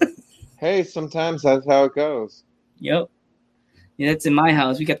 Hey, sometimes that's how it goes. Yep. Yeah, that's in my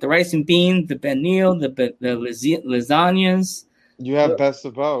house. We got the rice and beans, the pernil, the lasagnas. You have best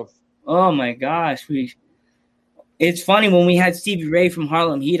of both. Oh my gosh, it's funny when we had Stevie Ray from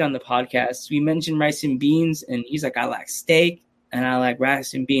Harlem Heat on the podcast. We mentioned rice and beans, and he's like, "I like steak and I like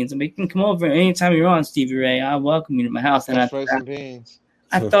rice and beans." And we can come over anytime you're on, Stevie Ray. I'll welcome you to my house. And rice and beans.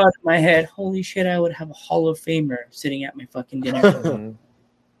 I thought in my head, holy shit, I would have a Hall of Famer sitting at my fucking dinner table.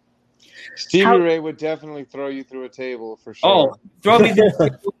 Stevie Ray would definitely throw you through a table for sure. Oh, throw me through the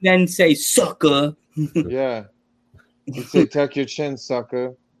table and then say, sucker. Yeah. He'd say, tuck your chin,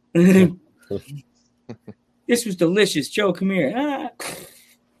 sucker. This was delicious. Joe, come here.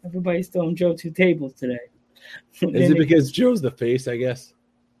 Everybody's throwing Joe two tables today. Is it because Joe's the face, I guess?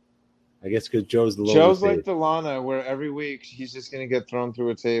 I guess because Joe's the Joe's face. like the Lana, where every week he's just going to get thrown through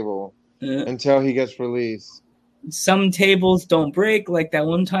a table until he gets released. Some tables don't break, like that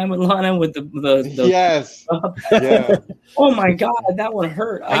one time with Lana with the yes. Yeah. Oh my God, that one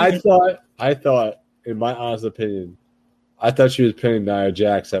hurt. I thought, in my honest opinion, I thought she was pinning Nia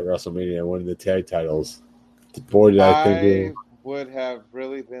Jax at WrestleMania, winning the tag titles. Boy, did I think would have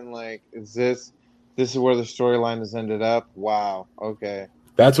really been like, is this is where the storyline has ended up? Wow. Okay.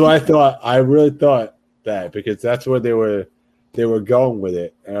 That's what I thought. I really thought that because that's where they were going with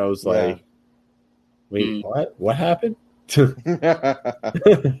it, and I was like, "Wait, what? What happened?"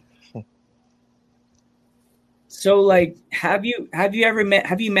 So, like, have you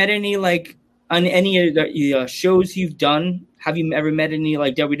met any, like, on any of the shows you've done? Have you ever met any,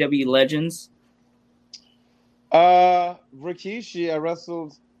 like, WWE legends? Rikishi, I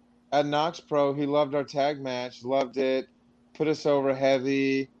wrestled at Knox Pro. He loved our tag match, loved it, put us over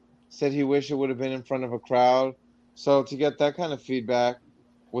heavy, said he wished it would have been in front of a crowd. So to get that kind of feedback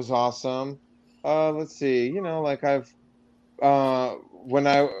was awesome. Let's see, like I've when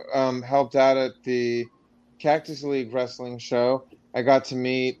I helped out at the Cactus League wrestling show, I got to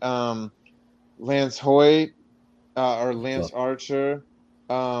meet Lance Hoyt or Lance Archer,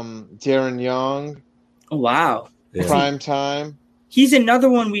 Darren Young. Oh, wow. Yeah. Prime Time. He's another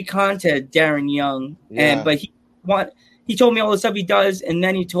one we contacted, Darren Young, but he told me all the stuff he does, and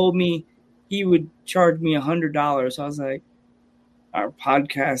then he told me he would charge me $100. So I was like, our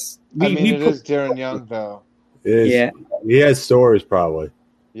podcast. It is Darren Young though. Yeah, he has stories probably.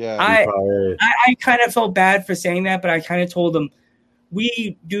 Yeah, I kind of felt bad for saying that, but I kind of told him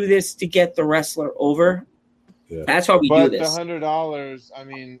we do this to get the wrestler over. Yeah. That's why we do this. But the $100, I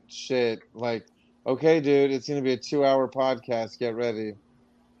mean, shit, like. Okay, dude, it's going to be a 2-hour podcast. Get ready.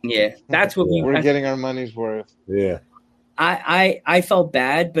 Yeah, that's what we're getting our money's worth. Yeah. I felt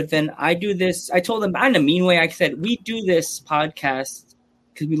bad, but then I do this. I told them, not in a mean way. I said, we do this podcast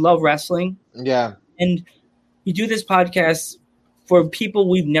because we love wrestling. Yeah. And we do this podcast for people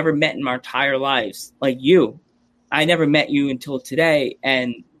we've never met in our entire lives, like you. I never met you until today,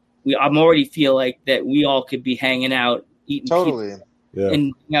 and I'm already feel like that we all could be hanging out, eating totally. Pizza. Yeah.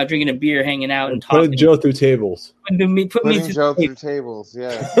 And drinking a beer, hanging out, and talking. Putting Joe through tables. Putting Joe through tables,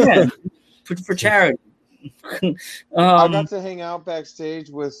 yeah. For charity. I got to hang out backstage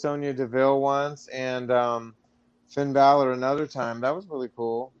with Sonya Deville once, and Finn Balor another time. That was really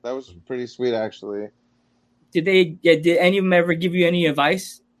cool. That was pretty sweet, actually. Did any of them ever give you any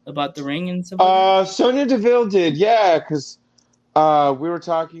advice about the ring and stuff like that? Sonya Deville did, yeah, because we were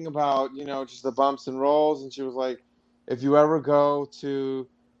talking about, just the bumps and rolls, and she was like, if you ever go to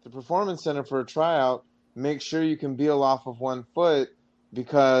the Performance Center for a tryout, make sure you can peel off of one foot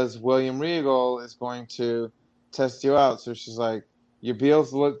because William Regal is going to test you out. So she's like, your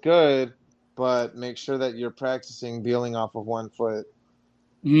beals look good, but make sure that you're practicing beeling off of one foot.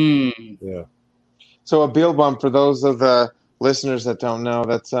 Yeah. So a beel bump, for those of the listeners that don't know,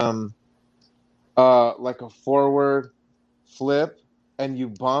 that's like a forward flip, and you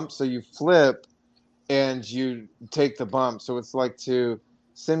bump, so you flip, and you take the bump. So it's like to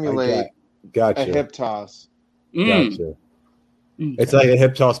simulate a hip toss. Gotcha. It's like a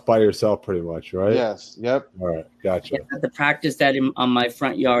hip toss by yourself pretty much, right? Yes. Yep. All right. Gotcha. I have to practice that on my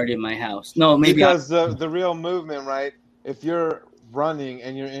front yard in my house. No, maybe because the real movement, right? If you're running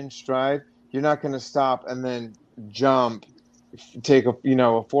and you're in stride, you're not going to stop and then jump, take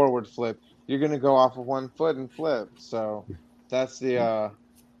a forward flip. You're going to go off of one foot and flip. So that's the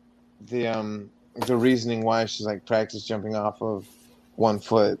reasoning why she's like practice jumping off of one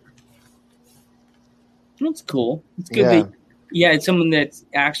foot. That's cool. It's good. Yeah. It's someone that's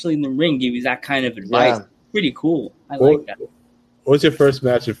actually in the ring give you that kind of advice. Yeah. Pretty cool. I like that. What was your first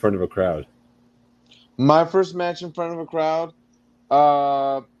match in front of a crowd? My first match in front of a crowd,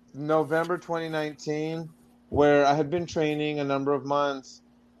 November 2019, where I had been training a number of months,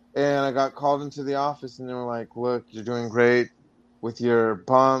 and I got called into the office, and they were like, "Look, you're doing great with your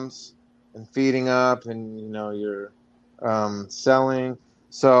bumps and feeding up, and you're selling.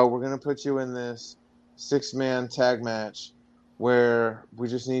 So we're gonna put you in this 6-man tag match where we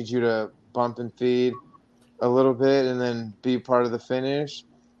just need you to bump and feed a little bit, and then be part of the finish.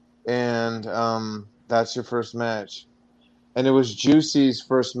 And that's your first match." and it was Juicy's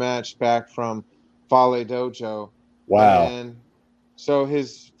first match back from Fale Dojo. Wow. And so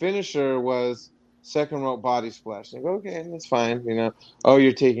his finisher was second rope body splash. I go, okay, that's fine. Oh,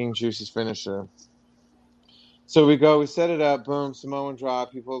 you're taking Juicy's finisher. So we set it up, boom, Samoan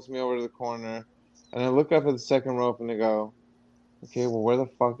drop. He pulls me over to the corner, and I look up at the second rope, and I go, okay, well, where the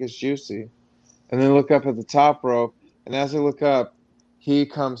fuck is Juicy? And then look up at the top rope, and as I look up, he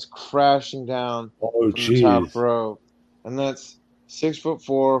comes crashing down from the top rope, and that's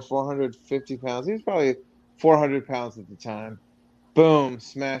 6'4", 450 pounds. He was probably 400 pounds at the time. Boom,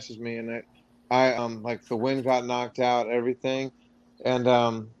 smashes me, and I like the wind got knocked out, everything, and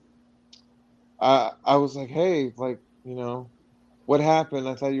I was like, hey, like, what happened?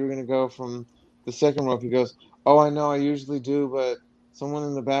 I thought you were gonna go from the second rope. He goes, oh, I know, I usually do, but someone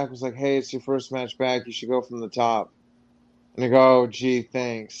in the back was like, hey, it's your first match back. You should go from the top. And I go, oh, gee,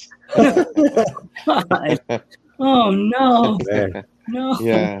 thanks. God. Oh, no. Man. No.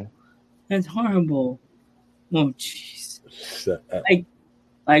 Yeah. That's horrible. Oh, jeez. So,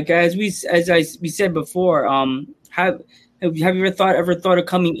 Like as we said before, have you ever thought of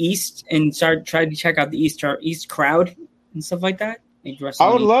coming east and try to check out the east crowd and stuff like that? Like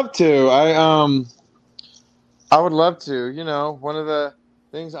I would love to. I would love to. One of the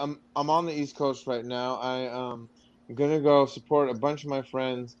things, I'm on the East Coast right now. I'm gonna go support a bunch of my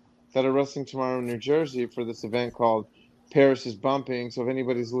friends that are wrestling tomorrow in New Jersey for this event called Paris is Bumping. So if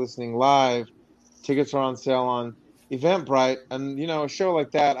anybody's listening live, tickets are on sale on Eventbrite, and a show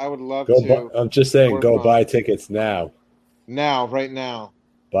like that, I would love to. I'm just saying, go buy tickets now. Now, right now.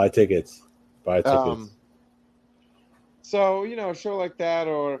 Buy tickets. So a show like that,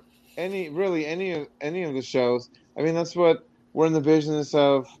 or any of the shows. I mean, that's what we're in the business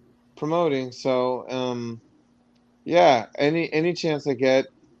of promoting. So, yeah, any chance I get,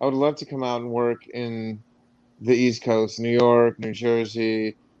 I would love to come out and work in the East Coast, New York, New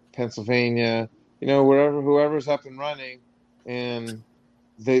Jersey, Pennsylvania. Wherever, whoever's up and running, and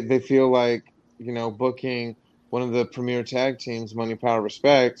they feel like booking one of the premier tag teams, Money, Power,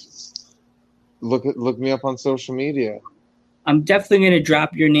 Respect. Look me up on social media. I'm definitely going to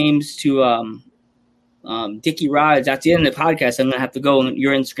drop your names to Dickie Rods at the end of the podcast. I'm going to have to go on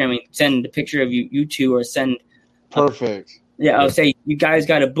your Instagram and send a picture of you two, or send. Perfect. I'll say you guys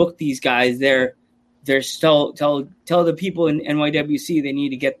got to book these guys. They're still tell the people in NYWC they need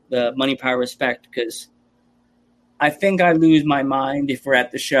to get the Money, Power, Respect, because I think I lose my mind if we're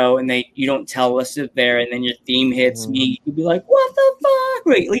at the show and you don't tell us it there, and then your theme hits me. You'd be like, "What the fuck?"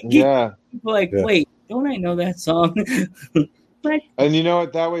 Wait, wait, don't I know that song? And you know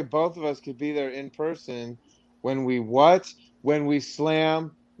what? That way, both of us could be there in person when we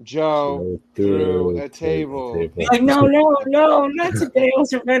slam Joe through a table. Like, no, not today. I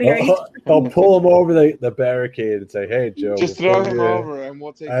wasn't ready. I'll pull him over the barricade and say, "Hey, Joe." Just throw him over, and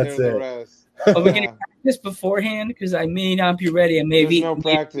we'll take care of the rest. Are we gonna practice beforehand? Because I may not be ready. And maybe there's no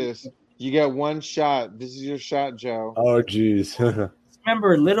practice. You get one shot. This is your shot, Joe. Oh, jeez.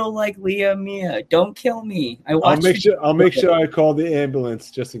 Remember, little like Leah Mia, don't kill me. I'll make sure I call the ambulance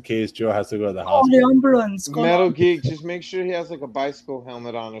just in case Joe has to go to the hospital. Oh, the ambulance. Metal Geek, just make sure he has like a bicycle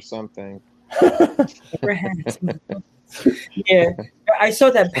helmet on or something. Yeah, I saw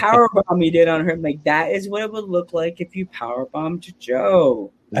that power bomb he did on her. I'm like, that is what it would look like if you power bombed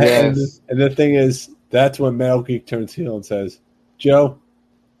Joe. Yes. And the thing is, that's when Metal Geek turns heel and says, "Joe,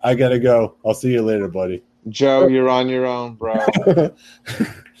 I gotta go. I'll see you later, buddy." Joe, you're on your own, bro. I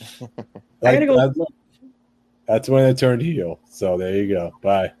gotta go. That's when it turned heel. So there you go.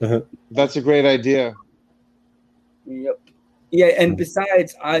 Bye. That's a great idea. Yep. Yeah, and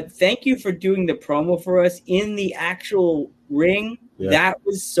besides, thank you for doing the promo for us in the actual ring. Yeah. That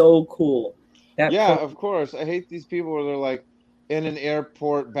was so cool. Of course. I hate these people where they're like in an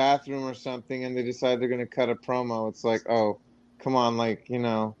airport bathroom or something, and they decide they're going to cut a promo. It's like, oh, come on, like, Did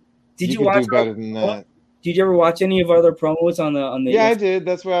you could watch do better than that? Did you ever watch any of our other promos on the? Yeah, I did.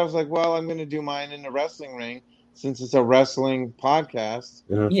 That's why I was like, well, I'm going to do mine in the wrestling ring since it's a wrestling podcast.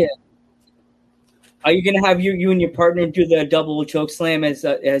 Yeah. Are you going to have you and your partner do the double choke slam as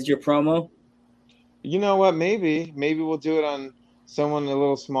your promo? You know what? Maybe we'll do it on someone a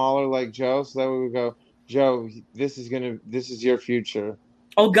little smaller like Joe, so that way we go, Joe, this is your future.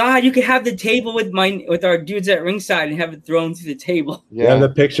 Oh God, you could have the table with our dudes at ringside and have it thrown to the table. Yeah, the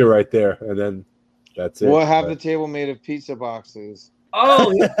picture right there, and then that's it. We'll have the table made of pizza boxes.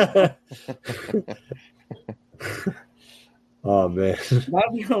 Oh. Oh man,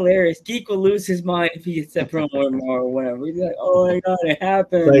 that'd be hilarious. Geek will lose his mind if he gets that promo or whatever. He's like, "Oh my God, it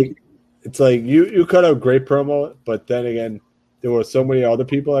happened." It's like you cut a great promo, but then again, there were so many other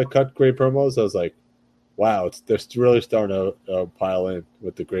people that cut great promos. I was like, wow, they're really starting to pile in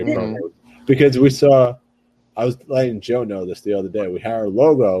with the great Mhm. promos. Because we saw, I was letting Joe know this the other day. We had our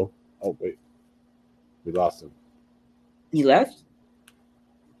logo. Oh, wait. We lost him. He left?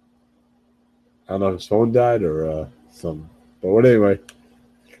 I don't know if his phone died or something. But anyway.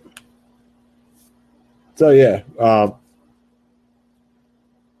 So, yeah. I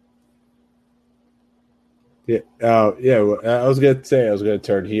was going to say I was going to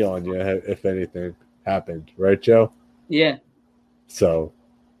turn heel on you if anything happened. Right, Joe? Yeah. So.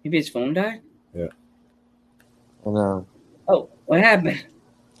 Maybe his phone died? Yeah. I know. Oh, what happened?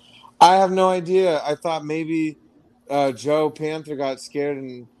 I have no idea. I thought maybe Joe Panther got scared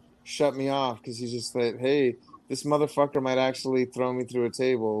and shut me off because he's just like, hey, this motherfucker might actually throw me through a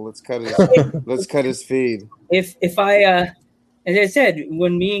table. Let's cut his feed. If I as I said,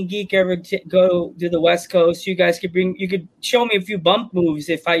 when me and Geek ever go to the West Coast, you guys could show me a few bump moves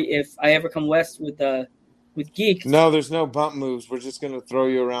if I ever come west with Geek. No, there's no bump moves. We're just gonna throw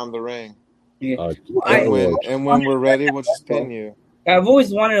you around the ring. Yeah. And when we're ready, we'll just pin you. I've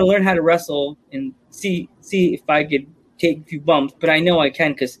always wanted to learn how to wrestle and see if I could take a few bumps, but I know I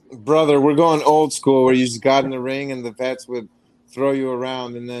can because brother, we're going old school where you just got in the ring and the vets would throw you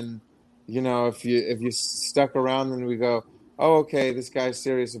around, and then if you stuck around, then we go, oh, okay, this guy's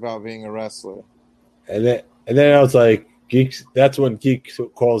serious about being a wrestler. And then I was like, Geeks. That's when Geek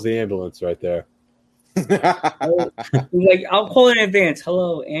calls the ambulance right there. Like, I'll call in advance.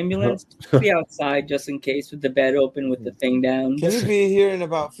 Hello, ambulance. Be outside just in case with the bed open with the thing down. Can you be here in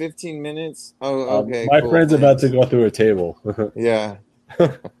about 15 minutes? Oh, okay. My cool, friend's about to go through a table. Yeah.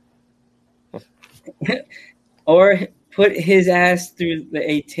 Or put his ass through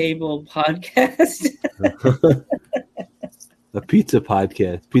a table podcast. A pizza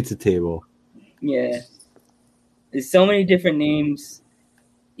podcast, pizza table. Yeah. There's so many different names.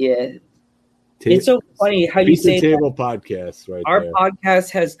 Yeah. It's so funny how you say table that. Podcast, right? Our there.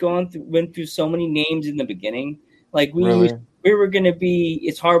 podcast has went through so many names in the beginning. Like we were gonna be.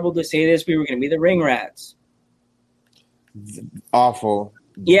 It's horrible to say this. We were gonna be the Ring Rats. Awful.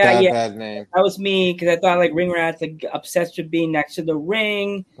 Yeah, bad name. That was me because I thought like Ring Rats, like obsessed with being next to the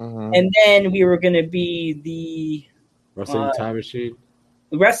ring, Mm-hmm. and then we were gonna be the Wrestling Time Machine.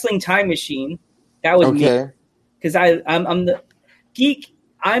 The Wrestling Time Machine. That was me because I'm the Geek.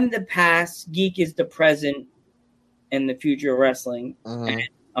 I'm the past. Geek is the present and the future of wrestling. Mm-hmm. And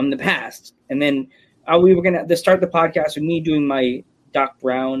I'm the past. And then we were going to start the podcast with me doing my Doc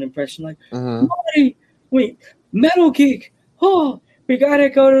Brown impression. Like, wait, Metal Geek. Oh, we got to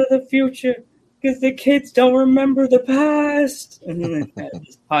go to the future because the kids don't remember the past. And then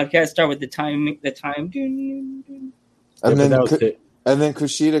this podcast start with the time. And then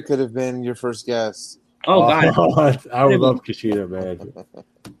Kushida could have been your first guest. Oh God! I would love Kushida, man.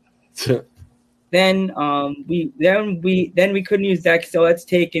 Then we couldn't use that, so that's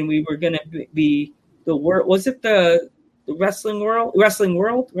taken. We were gonna be the world. Was it the Wrestling World? Wrestling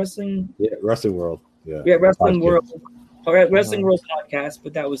World? Wrestling? Yeah, Wrestling World. Yeah, Wrestling World. All right, Wrestling World podcast,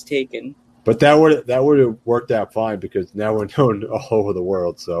 but that was taken. But that would have worked out fine because now we're known all over the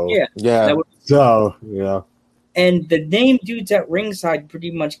world. So yeah. So yeah. And the name Dudes at Ringside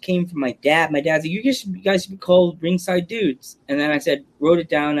pretty much came from my dad. My dad's like, you guys should be called Ringside Dudes. And then I wrote it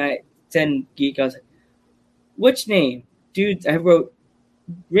down. I sent Geek. I was like, which name? Dudes. I wrote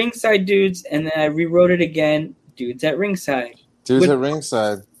Ringside Dudes, and then I rewrote it again. Dudes at Ringside. Dudes at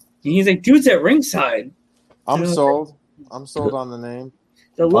Ringside. And he's like, Dudes at Ringside. I'm sold. I'm sold on the name.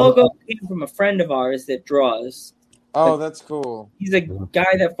 The logo came from a friend of ours that draws. Oh, that's cool. He's a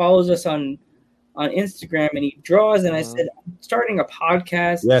guy that follows us on Instagram, and he draws. And I said, I'm starting a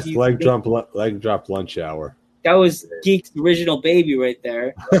podcast. Yes, leg drop lunch hour. That was Geek's original baby right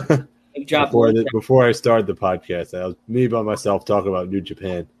there. Before I started the podcast, that was me by myself talking about New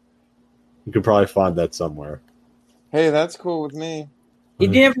Japan. You could probably find that somewhere. Hey, that's cool with me. He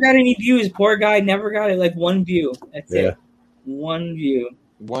never got any views. Poor guy never got it. Like one view. That's it. One view.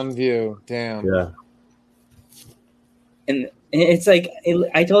 One view. Damn. Yeah. And it's like,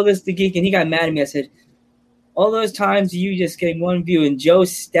 I told this to Geek, and he got mad at me. I said, all those times you just getting one view, and Joe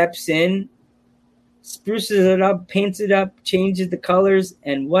steps in, spruces it up, paints it up, changes the colors,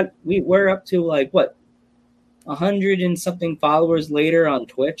 and we're up to 100 and something followers later on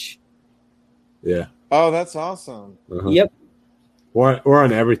Twitch. Yeah. Oh, that's awesome. Uh-huh. Yep. We're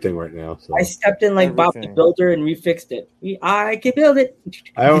on everything right now. So. I stepped in like Bob the Builder and refixed it. I can build it.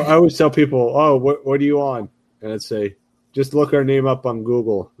 I always tell people, oh, what are you on? And I'd say, just look our name up on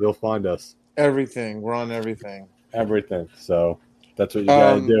Google. You'll find us. Everything. We're on everything. Everything. So that's what you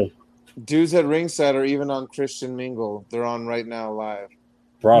got to do. Dudes at Ringside are even on Christian Mingle. They're on right now live.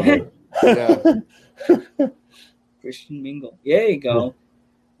 Probably. Yeah. Christian Mingle. There you go.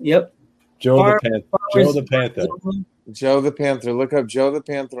 Yep. Joe Farm- the Panther. farmers- Joe the Panther. Joe the Panther. Look up Joe the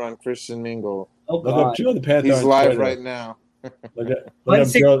Panther on Christian Mingle. Oh Look God. up Joe the Panther. He's on live Twitter. right now. Look up Joe.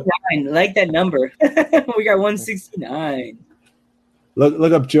 169. Like that number. We got 169.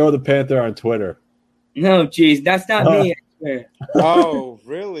 Look up Joe the Panther on Twitter. No, geez, that's not me. I swear. Oh,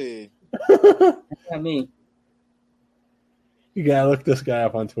 really? That's not me. You gotta look this guy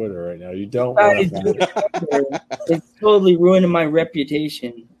up on Twitter right now. You don't Guys, want to. it's totally ruining my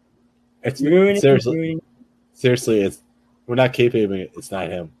reputation. It's Ruining. seriously, it's we're not kayfabing it. It's not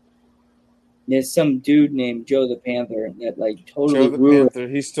him. There's some dude named Joe the Panther that like totally Joe the ruined. Panther.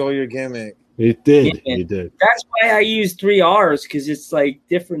 He stole your gimmick. He did. Yeah. He did. That's why I use 3 R's because it's like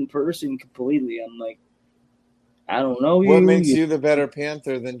different person completely. I'm like, I don't know What makes you the better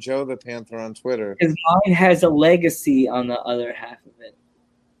Panther than Joe the Panther on Twitter? Because mine has a legacy on the other half of it.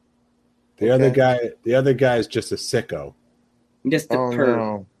 The other guy is just a sicko. Just a Oh perv.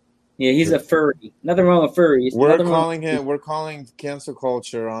 no. Yeah, he's a furry. Nothing wrong with furries. We're Nothing wrong calling we're calling cancel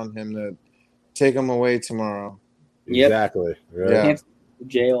culture on him to take him away tomorrow. Yep. Exactly. Right? Yeah. with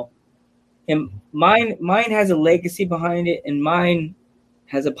jail. And mine has a legacy behind it, and mine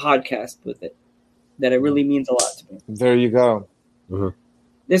has a podcast with it that it really means a lot to me. There you go.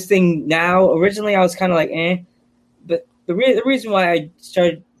 This thing now, originally I was kind of like, but the reason why I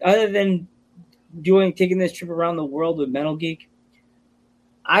started, other than taking this trip around the world with Metal Geek,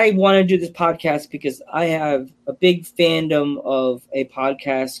 I want to do this podcast because I have a big fandom of a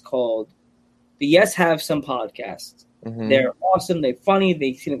podcast called the Yes Have Some Podcast. Mhm. They're awesome. They're funny.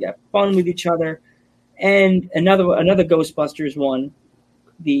 They seem to have fun with each other. And another Ghostbusters one,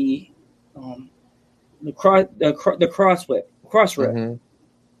 the Crossrip. Mhm.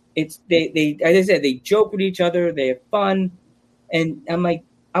 It's they as I said, they joke with each other. They have fun, and I'm like,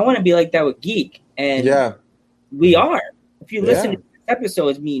 I want to be like that with Geek, and Yeah. we are. If you listen Yeah. to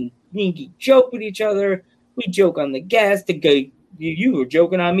episodes, me and Geek joke with each other. We joke on the guest. The guy, you were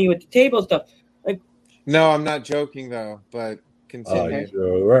joking on me with the table stuff. No, I'm not joking though, but Oh, continue.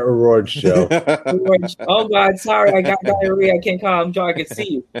 Joe. Roar's Joe. Oh God, sorry, I got diarrhea. I can't come. Joe, I can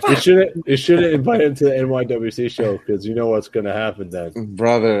see you. You should invite him to the NYWC show because you know what's going to happen then.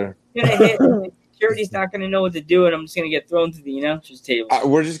 Brother. Gonna hit. Security's not gonna know what to do, and I'm just gonna get thrown to the announcers table.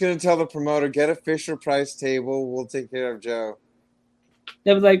 We're just going to tell the promoter, get a Fisher Price table. We'll take care of Joe.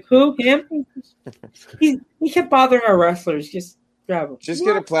 They was like, "Who? Him?" He kept bothering our wrestlers. Just grab him. Just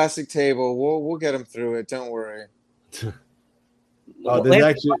get a plastic table. We'll get him through it. Don't worry. Oh, there's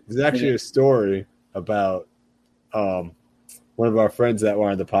actually a story about one of our friends that were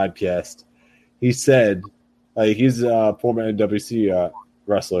on the podcast. He said, he's a former NWC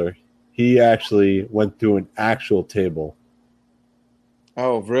wrestler. He actually went through an actual table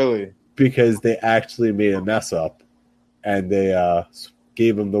Oh, really? because they actually made a mess up, and they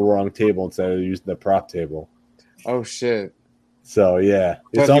gave him the wrong table instead of using the prop table. Oh, shit. So yeah,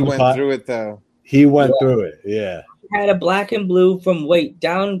 But he went through it, though. He went through it. Yeah. Had a black and blue from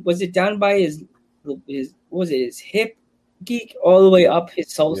down. Was it down by his hip, Geek, all the way up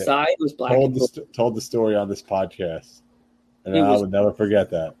his whole side? It was black. Told the story on this podcast, and It I was- would never forget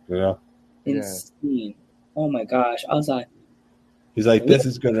that. You know, Insane. Oh my gosh! I was like, he's like, this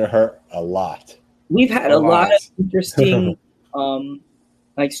is going to hurt a lot. we've had a lot of interesting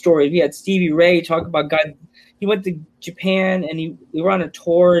stories. We had Stevie Ray talk about God. He went to Japan and we were on a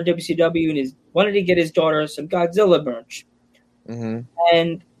tour at WCW and he wanted to get his daughter some Godzilla merch. Mm-hmm.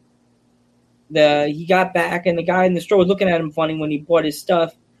 And he got back and the guy in the store was looking at him funny when he bought his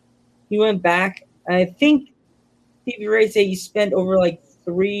stuff. He went back and I think Stevie Ray said he spent over like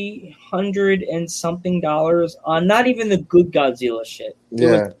 $300 and something on not even the good Godzilla shit.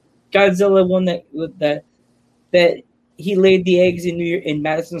 Yeah. Godzilla one that he laid the eggs in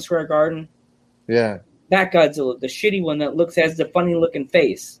Madison Square Garden. Yeah. That Godzilla, the shitty one that has the funny looking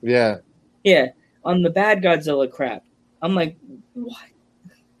face. Yeah. Yeah. On the bad Godzilla crap. I'm like, what?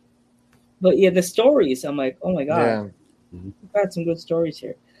 But yeah, the stories, I'm like, oh my God. Yeah. We've got some good stories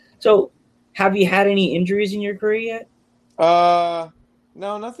here. So have you had any injuries in your career yet?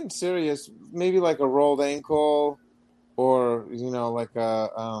 No, nothing serious. Maybe like a rolled ankle or, like a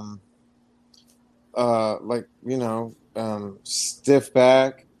stiff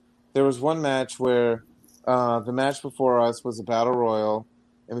back. There was one match where the match before us was a battle royal,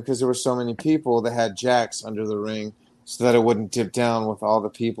 and because there were so many people, they had jacks under the ring so that it wouldn't dip down with all the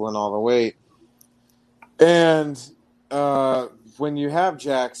people and all the weight. And when you have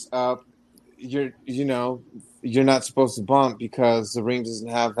jacks up, you're not supposed to bump because the ring doesn't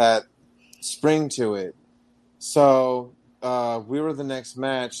have that spring to it. So we were the next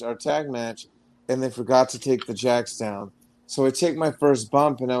match, our tag match, and they forgot to take the jacks down. So I take my first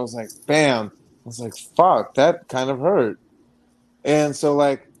bump, and I was like, bam. I was like, fuck, that kind of hurt. And so,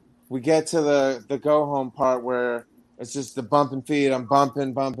 like, we get to the go home part where it's just the bump and feed. I'm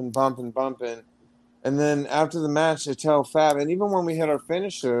bumping, bumping, bumping, bumping. And then after the match, I tell Fab, and even when we hit our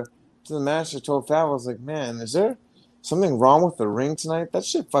finisher, to the match, I told Fab, I was like, man, is there something wrong with the ring tonight? That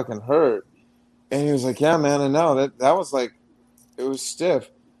shit fucking hurt. And he was like, yeah, man, I know. That was like, it was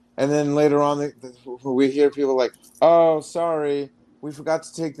stiff. And then later on, we hear people like, oh, sorry, we forgot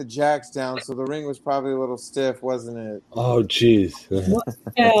to take the jacks down, so the ring was probably a little stiff, wasn't it? Oh, jeez. What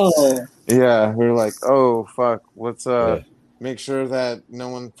the hell? Yeah, we were like, oh, fuck, let's Yeah. make sure that no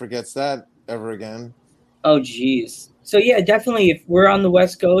one forgets that ever again. Oh, jeez. So yeah, definitely. If we're on the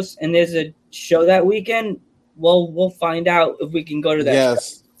West Coast and there's a show that weekend, we'll find out if we can go to that.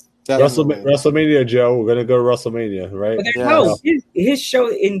 Yes, definitely. WrestleMania, Joe. We're gonna go to WrestleMania, right? But Yes. no, his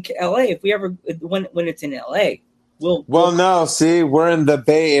show in LA. If we ever when it's in LA, Well, no, see, we're in the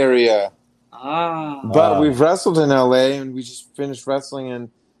Bay Area, but we've wrestled in LA, and we just finished wrestling in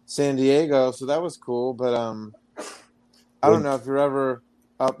San Diego, so that was cool. But I don't know if you're ever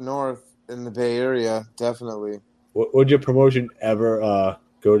up north in the Bay Area. Definitely. Would your promotion ever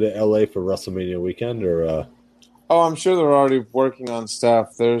go to LA for WrestleMania weekend, or? Oh, I'm sure they're already working on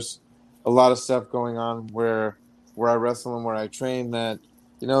stuff. There's a lot of stuff going on where I wrestle and where I train that,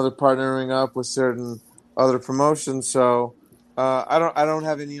 they're partnering up with certain other promotions. So I don't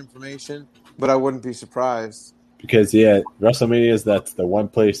have any information, but I wouldn't be surprised. Because WrestleMania that's the one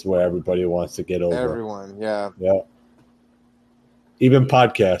place where everybody wants to get over. Everyone, yeah. Even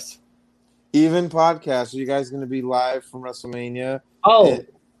podcasts. Are you guys going to be live from WrestleMania? Oh,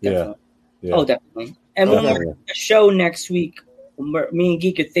 yeah. Oh, definitely. And when we're at the show next week, me and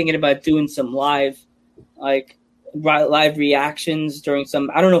Geek are thinking about doing some live reactions during some.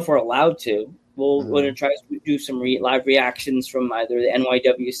 I don't know if we're allowed to. We're going to try to do some live reactions from either the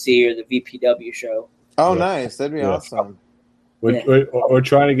NYWC or the VPW show. Oh, nice! That'd be awesome. We're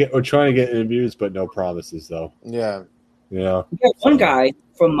trying to get interviews, but no promises though. Yeah. Yeah. We got one guy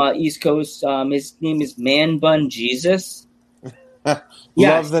from East Coast. His name is Man Bun Jesus.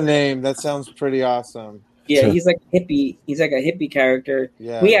 Love the name. That sounds pretty awesome. Yeah, he's like a hippie. He's like a hippie character.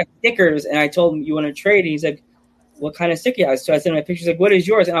 Yeah. We have stickers, and I told him, you want to trade? And he's like, what kind of sticker you have? So I sent him a picture. He's like, what is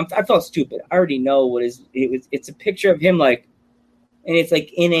yours? And I felt stupid. I already know what is. It's a picture of him, and it's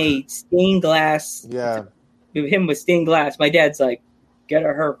like in a stained glass. Yeah. Him with stained glass. My dad's like, get a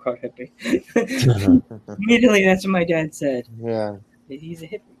haircut, hippie. Immediately, that's what my dad said. Yeah. He's a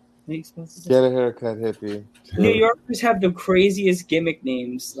hippie. Get a haircut, hippie. New Yorkers have the craziest gimmick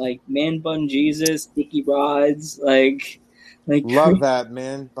names, like Man Bun Jesus, Sticky Rods, like love that,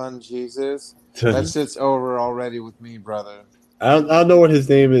 Man Bun Jesus. That shit's over already with me, brother. I don't know what his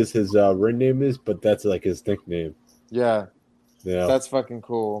name is, his ring name is, but that's like his nickname. Yeah. That's fucking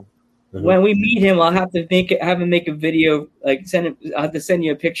cool. When we meet him, I'll have to have him make a video. I'll have to send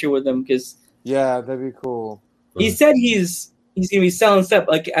you a picture with him because that'd be cool. He said he's gonna be selling stuff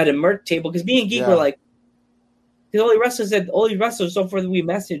like at a merch table because me and Geek were like, the only wrestlers so far that we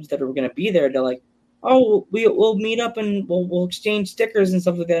messaged that are gonna be there. They're like, oh, we'll meet up and we'll exchange stickers and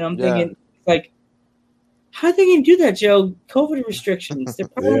stuff like that. And I'm thinking like, how are they gonna do that, Joe? COVID restrictions. They're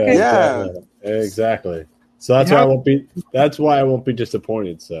probably exactly. So that's why I won't be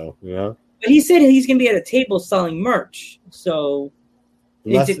disappointed. So But he said he's gonna be at a table selling merch. So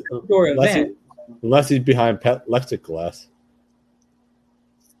it's an outdoor event. Unless he's behind plexiglass.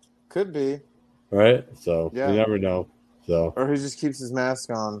 Could be. Right? So you never know. So or he just keeps his mask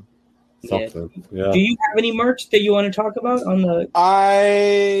on. Something. Yeah. Do you have any merch that you want to talk about on the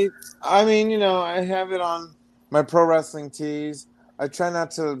I mean, I have it on my pro wrestling tees. I try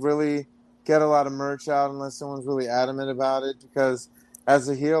not to really get a lot of merch out unless someone's really adamant about it because as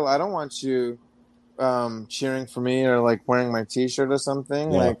a heel, I don't want you cheering for me or like wearing my t-shirt or something.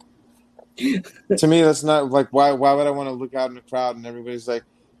 Like to me that's not like why would I want to look out in the crowd and everybody's like,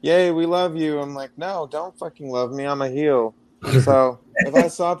 yay, we love you. I'm like, no, don't fucking love me. I'm a heel. So if I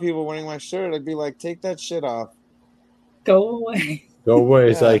saw people wearing my shirt, I'd be like, take that shit off. Go away. Go away.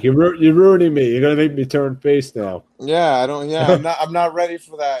 It's like you're ruining me. You're gonna make me turn face now. Yeah, I'm not ready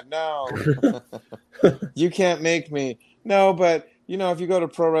for that. No. You can't make me. No, but if you go to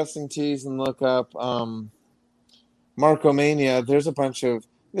Pro Wrestling Tees and look up Markomania,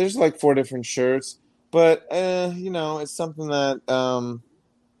 there's like 4 different shirts. But it's something that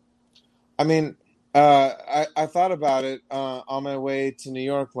I thought about it on my way to New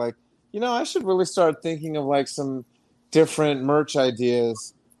York, like, I should really start thinking of like some different merch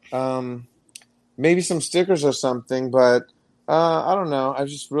ideas, maybe some stickers or something, but I don't know. I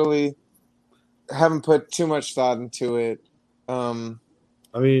just really haven't put too much thought into it. I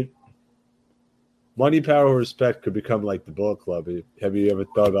mean, Money, Power, Respect could become like the Bullet Club. Have you ever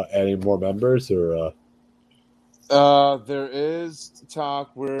thought about adding more members, or? There is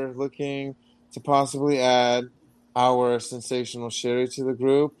talk. We're looking to possibly add our Sensational Sherry to the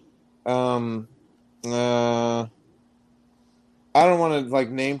group. I don't want to like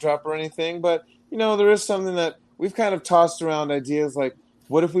name drop or anything, but there is something that we've kind of tossed around ideas like,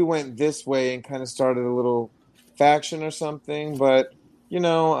 what if we went this way and kind of started a little faction or something? But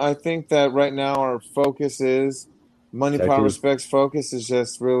I think that right now our focus is Money, Power, Respect's focus is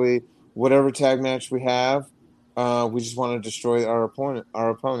just really whatever tag match we have. We just want to destroy our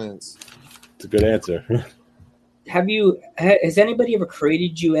opponents. It's a good answer. Has anybody ever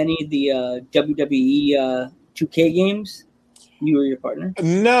created you any of the WWE 2K games? You or your partner?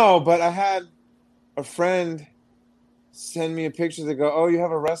 No, but I had a friend send me a picture to go, oh, you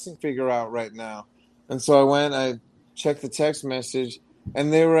have a wrestling figure out right now. And so I went, I checked the text message,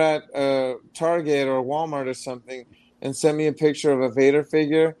 and they were at Target or Walmart or something and sent me a picture of a Vader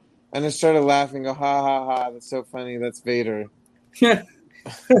figure. And I started laughing, go, ha, ha, ha, that's so funny, that's Vader. It's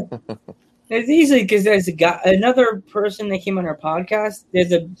easily because there's another person that came on our podcast.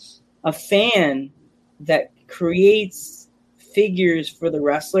 There's a fan that creates figures for the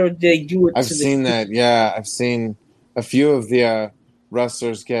wrestler. They do it. I've seen that. Yeah, I've seen a few of the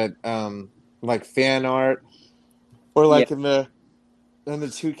wrestlers get like fan art, or like in the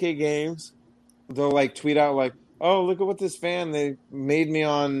 2K games, they'll like tweet out like, "Oh, look at what this fan they made me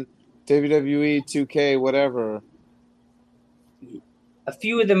on WWE 2K, whatever." A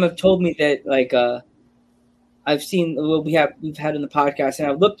few of them have told me that like I've seen what we've had in the podcast,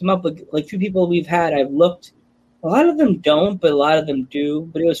 and I've looked them up. Like few people we've had, I've looked. A lot of them don't, but a lot of them do.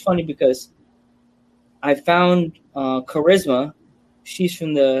 But it was funny because I found Charisma. She's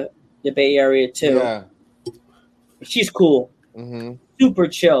from the Bay Area too. Yeah. She's cool. Mm-hmm. Super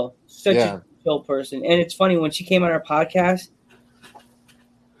chill. Such a chill person. And it's funny, when she came on our podcast,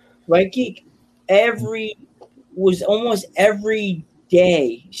 Right Geek, almost every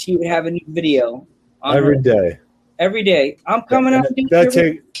day she would have a new video. Every day. Every day. I'm coming out.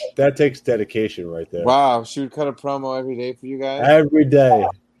 That takes dedication right there. Wow. She would cut a promo every day for you guys? Every day.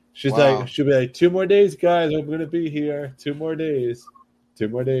 She'll be like, 2 more days, guys. I'm going to be here. 2 more days. 2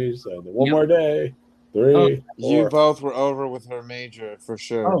 more days. And one more day. 3. 4. You both were over with her major for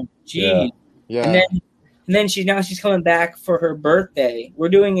sure. Oh, gee. Yeah. And then she's coming back for her birthday. We're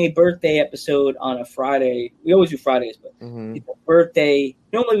doing a birthday episode on a Friday. We always do Fridays, but it's a birthday.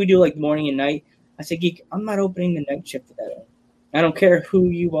 Normally we do like morning and night. I said, Geek, I'm not opening the night shift for that. I don't care who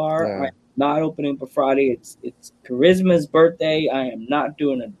you are. Yeah. I'm not opening for Friday. It's Charisma's birthday. I am not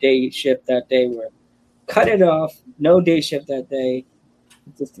doing a day shift that day. We're cut it off. No day shift that day.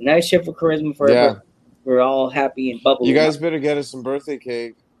 It's just a night shift for Charisma for everybody. We're all happy and bubbly. You guys better get us some birthday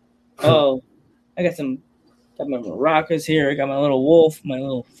cake. Oh, I got my maracas here. I got my little wolf, my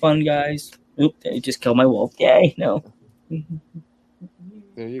little fun guys. Oop, they just killed my wolf. Yay, no.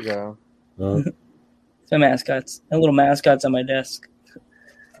 There you go. My mascots. My little mascots on my desk.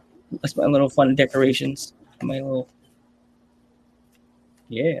 That's my little fun decorations. My little...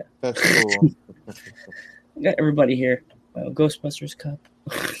 Yeah. That's cool. I got everybody here. My Ghostbusters cup.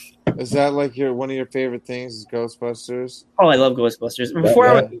 Is that like one of your favorite things is Ghostbusters? Oh, I love Ghostbusters.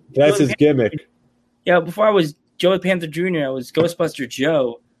 That's his gimmick. Yeah, before I was Joey Panther Jr., I was Ghostbuster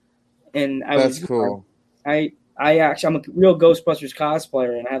Joe. And That's cool. I'm a real Ghostbusters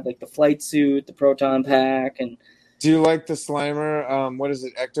cosplayer, and I have like the flight suit, the proton pack, and. Do you like the Slimer? What is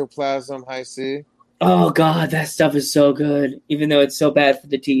it? Ectoplasm High C? Oh God, that stuff is so good. Even though it's so bad for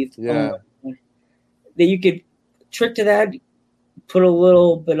the teeth. Yeah. That you could trick to that. Put a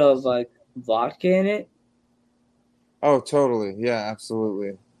little bit of like vodka in it. Oh, totally. Yeah,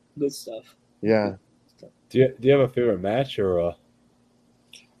 absolutely. Good stuff. Yeah. Do you have a favorite match or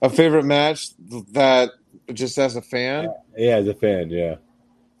a favorite match that just as a fan? Yeah, as a fan, yeah.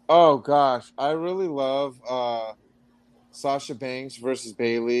 Oh gosh, I really love Sasha Banks versus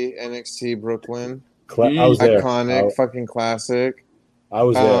Bayley, NXT Brooklyn. I was there. Iconic, fucking classic. I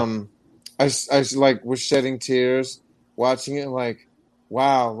was there. I like was shedding tears watching it. Like,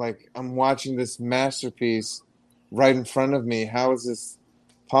 wow, like I'm watching this masterpiece right in front of me. How is this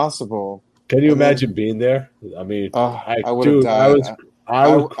possible? Can you imagine being there? I mean, I would have died. I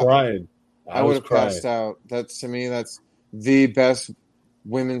was crying. I would have passed out. To me, that's the best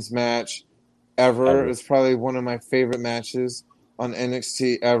women's match ever. It's probably one of my favorite matches on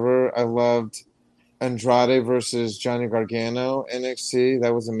NXT ever. I loved Andrade versus Johnny Gargano NXT.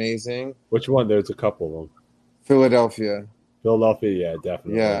 That was amazing. Which one? There's a couple of them. Philadelphia, yeah,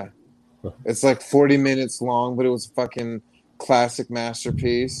 definitely. Yeah. It's like 40 minutes long, but it was a fucking classic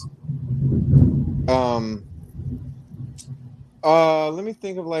masterpiece. Let me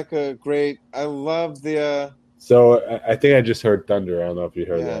think of like a great. I love the. So I think I just heard thunder. I don't know if you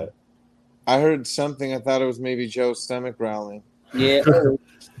heard Yeah, that. I heard something. I thought it was maybe Joe's stomach growling. Yeah.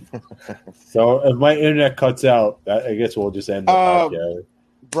 So if my internet cuts out, I guess we'll just end the podcast.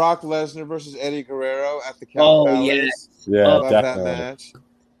 Brock Lesnar versus Eddie Guerrero at the Cow Oh Palace. Yeah, Love that definitely. match.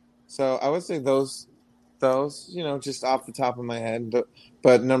 So I would say those, just off the top of my head.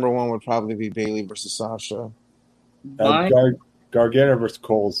 But number one would probably be Bayley versus Sasha. Gargano versus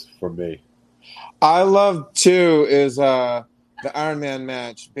Coles for me. I love too is the Iron Man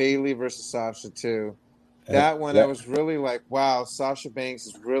match, Bayley versus Sasha too. That one I was really like, wow, Sasha Banks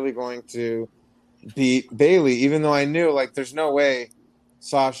is really going to beat Bayley, even though I knew like there's no way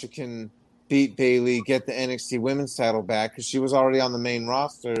Sasha can beat Bayley, get the NXT Women's title back because she was already on the main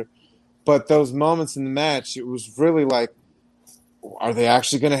roster. But those moments in the match, it was really like, are they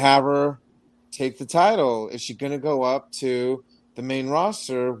actually going to have her take the title? Is she going to go up to the main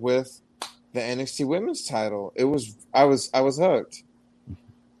roster with the NXT Women's title? I was hooked.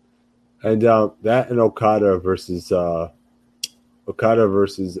 And that and Okada versus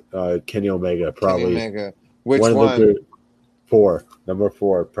Kenny Omega, probably Kenny Omega. Which one? one? Of the number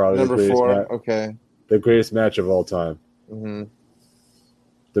four, probably Number the greatest 4. Okay. The greatest match of all time. Mm-hmm.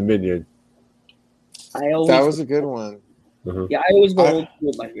 Dominion. That was a good one. Mm-hmm. Yeah, I always go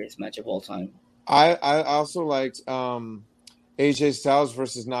with my greatest match of all time. I also liked AJ Styles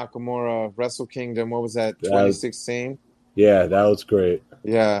versus Nakamura, Wrestle Kingdom. What was that? 2016. Yeah, that was great.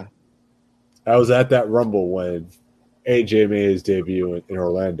 Yeah, I was at that Rumble when AJ made his debut in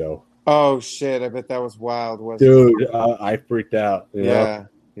Orlando. Oh shit! I bet that was wild, wasn't Dude, I freaked out. You know?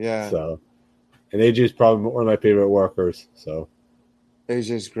 Yeah. So, and AJ's probably one of my favorite workers. So,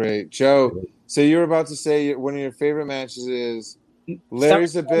 AJ's great. Joe, so you were about to say one of your favorite matches is Larry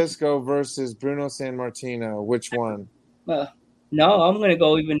Zbyszko versus Bruno Sammartino. Which one? No, I'm going to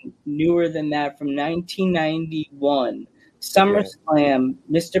go even newer than that, from 1991. SummerSlam,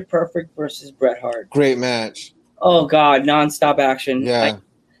 Mr. Perfect versus Bret Hart. Great match. Oh, God, nonstop action. Yeah.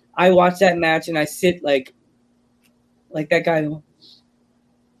 I watch that match and I sit like that guy.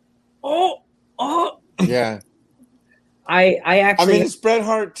 Oh. Yeah. I actually. I mean, it's Bret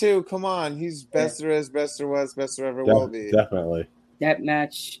Hart too. Come on, he's best there is, best there was, best there ever will be. Definitely. That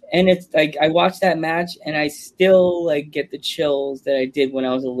match, and it's like I watched that match and I still like get the chills that I did when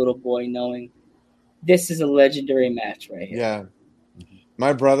I was a little boy, knowing this is a legendary match right here. Yeah.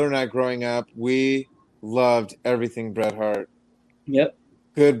 My brother and I growing up, we loved everything Bret Hart. Yep.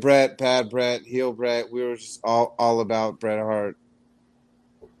 Good Bret, bad Bret, heel Bret. We were just all about Bret Hart.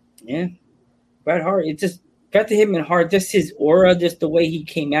 Yeah. Bret Hart, it just got to him in heart. Just his aura, just the way he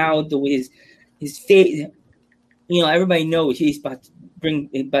came out, the way his face. You know, everybody knows he's about to bring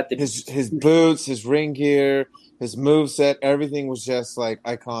his boots, his ring gear, his moveset, everything was just like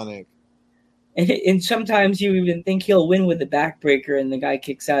iconic. And sometimes you even think he'll win with the backbreaker, and the guy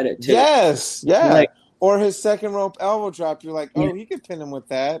kicks out at 2. Yes, yeah. Or his second rope elbow drop. You're like, he could pin him with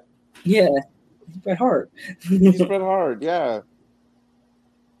that. Yeah, he's Bret Hart. He's Bret Hart, yeah.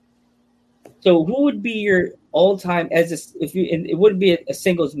 So, who would be your all-time it wouldn't be a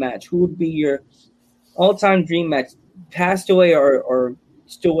singles match? Who would be your all-time dream match? Passed away or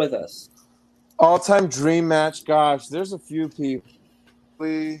still with us? All-time dream match. Gosh, there's a few people.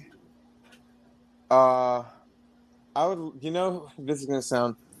 I would. This is gonna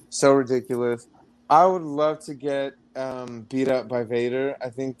sound so ridiculous. I would love to get beat up by Vader. I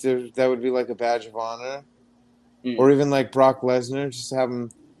think that would be like a badge of honor. Or even like Brock Lesnar, just to have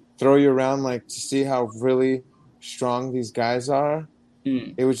him throw you around, like to see how really strong these guys are.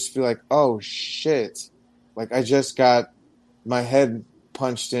 It would just be like, oh shit. Like I just got my head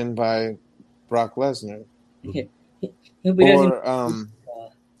punched in by Brock Lesnar. Or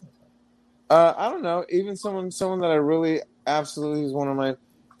I don't know, even someone that I really absolutely is one of my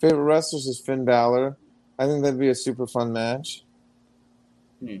favorite wrestlers is Finn Balor. I think that'd be a super fun match.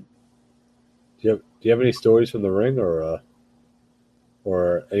 Do you have any stories from the ring or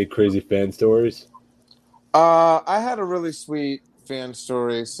any crazy fan stories? I had a really sweet fan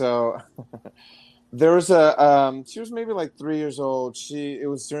story. So there was she was maybe like 3 years old. It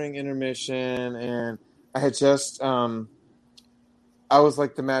was during intermission, and I had just I was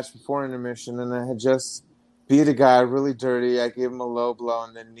like the match before intermission, and I had just beat a guy really dirty. I gave him a low blow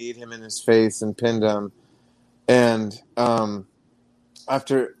and then kneed him in his face and pinned him. And at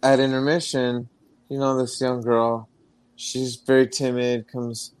intermission, this young girl, she's very timid,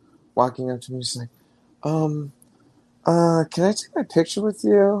 comes walking up to me. She's like, can I take my picture with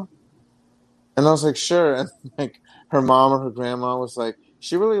you? And I was like, sure. And like her mom or her grandma was like,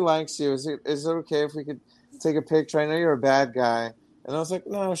 she really likes you. Is it okay if we could take a picture? I know you're a bad guy. And I was like,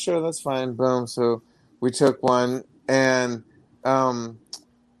 no, sure, that's fine. Boom. So we took one. And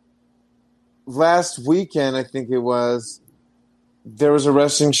last weekend, I think it was, there was a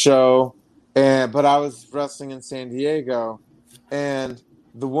wrestling show, but I was wrestling in San Diego. And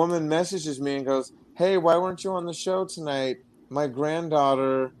the woman messages me and goes, hey, why weren't you on the show tonight? My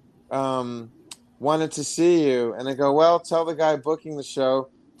granddaughter wanted to see you. And I go, well, tell the guy booking the show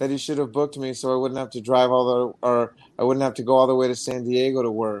that he should have booked me so I wouldn't have to drive or I wouldn't have to go all the way to San Diego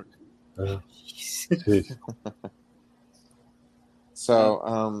to work.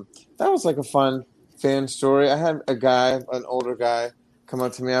 So that was like a fun fan story. I had a guy, an older guy, come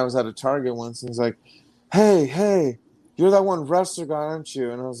up to me. I was at a Target once, and he's like, hey, you're that one wrestler guy, aren't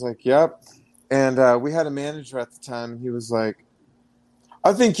you? And I was like, yep. And we had a manager at the time, and he was like,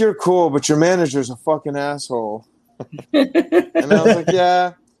 I think you're cool, but your manager's a fucking asshole. And I was like,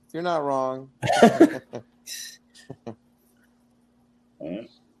 yeah, you're not wrong.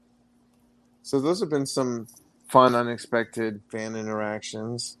 So those have been some fun, unexpected fan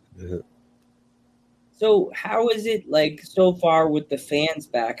interactions. So how is it like so far with the fans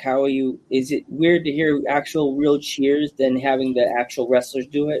back? How are you? Is it weird to hear actual real cheers than having the actual wrestlers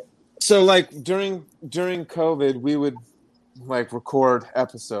do it? So like during COVID, we would like record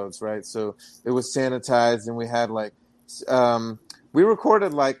episodes, right? So it was sanitized, and we had like we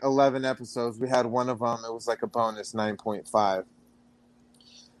recorded like 11 episodes. We had one of them, it was like a bonus 9.5.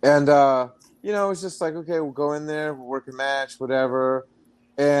 And it was just like, okay, we'll go in there, we'll work a match, whatever.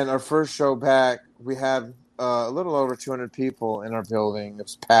 And our first show back, we had a little over 200 people in our building. It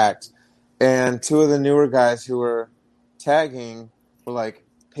was packed. And two of the newer guys who were tagging were like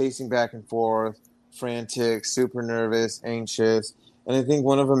pacing back and forth, frantic, super nervous, anxious. And I think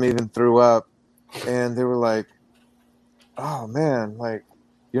one of them even threw up. And they were like, oh, man, like,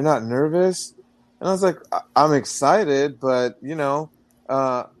 you're not nervous? And I was like, I'm excited, but,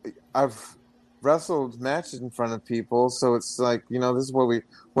 I've wrestled matches in front of people, so it's like, this is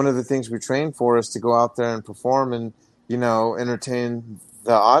one of the things we train for is to go out there and perform and, entertain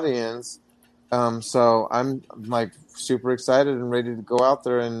the audience. So I'm like super excited and ready to go out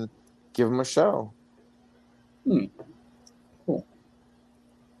there and give them a show. Cool.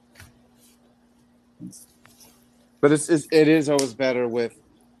 But it is always better with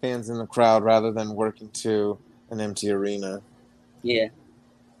fans in the crowd rather than working to an empty arena. Yeah.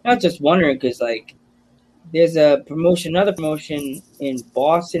 I was just wondering because, like, there's another promotion in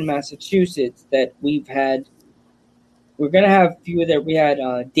Boston, Massachusetts that we've had. We're going to have a few there. We had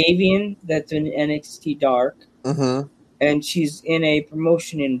Davian, that's in NXT Dark. Mm-hmm. And she's in a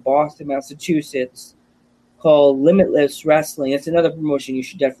promotion in Boston, Massachusetts called Limitless Wrestling. It's another promotion you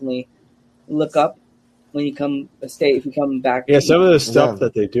should definitely look up when you come if you come back. Yeah, some of the stuff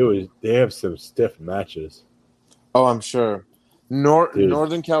that they do is they have some stiff matches. Oh, I'm sure.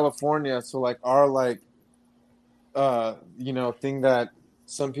 Northern California, so like our thing that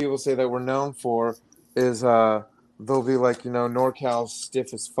some people say that we're known for is they'll be like, NorCal's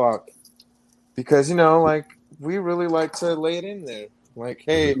stiff as fuck. Because, like we really like to lay it in there. Like,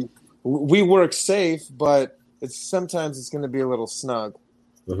 hey, we work safe, but sometimes it's going to be a little snug.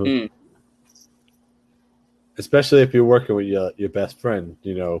 Mm-hmm. Especially if you're working with your best friend,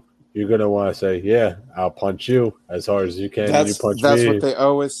 you're going to want to say, yeah, I'll punch you as hard as you can. You punch me. That's what they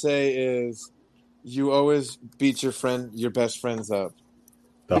always say is you always beat your best friends up.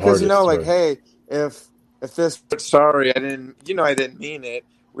 Because, like, hey, if this, sorry, I didn't mean it.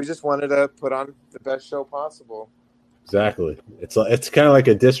 We just wanted to put on the best show possible. Exactly. It's kind of like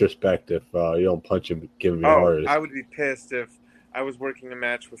a disrespect if you don't punch him, give him your hardest. I would be pissed if I was working a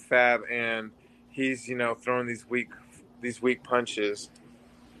match with Fab and he's, throwing these weak punches.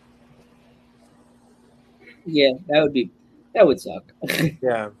 Yeah, that would suck.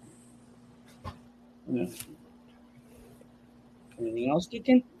 Yeah. Anything else,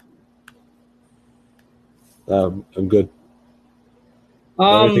 Deacon? I'm good.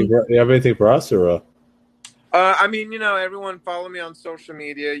 You have anything for us or? Everyone follow me on social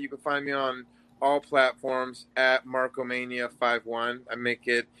media. You can find me on all platforms at Markomania51. I make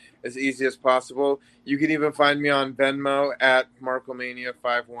it as easy as possible. You can even find me on Venmo at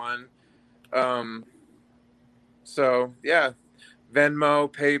Markomania51. So yeah,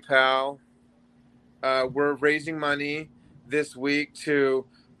 Venmo, PayPal. We're raising money this week to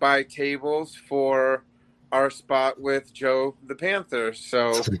buy tables for our spot with Joe the Panther.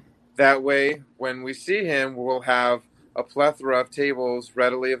 So that way, when we see him, we'll have a plethora of tables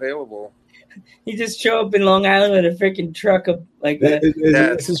readily available. He just show up in Long Island with a freaking truck of like a.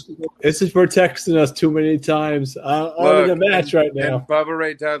 This is for texting us too many times. I'm in a match right now. And Bubba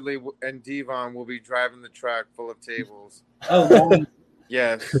Ray Dudley and Devon will be driving the truck full of tables. Oh God!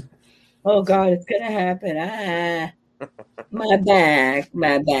 Yes. Oh God! It's gonna happen. My back.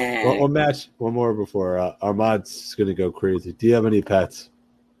 One match, one more before Armad's gonna go crazy. Do you have any pets?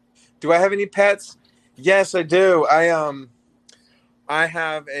 Do I have any pets? Yes, I do. I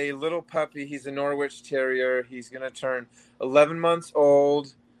have a little puppy. He's a Norwich Terrier. He's going to turn 11 months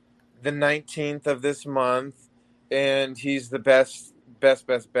old the 19th of this month, and he's the best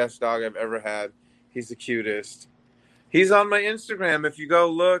dog I've ever had. He's the cutest. He's on my Instagram. If you go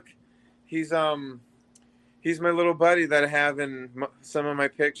look, he's my little buddy that I have in some of my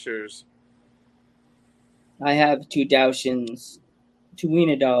pictures. I have 2 Dachshunds, 2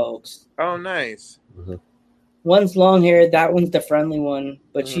 wiener dogs. Oh, nice. Mm-hmm. One's long haired. That one's the friendly one,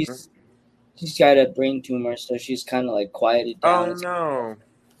 but she's got a brain tumor, so she's kind of like quieted down. Oh no!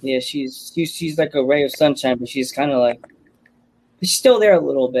 Yeah, she's like a ray of sunshine, but she's kind of like she's still there a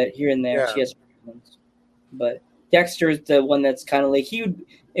little bit here and there. Yeah. She has problems, but Dexter is the one that's kind of like he would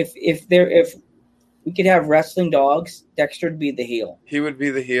if we could have wrestling dogs, Dexter would be the heel. He would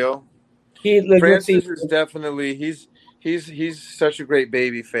be the heel. Francis is definitely he's such a great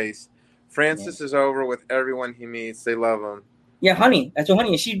baby face. Francis is over with everyone he meets. They love him. Yeah, Honey. That's what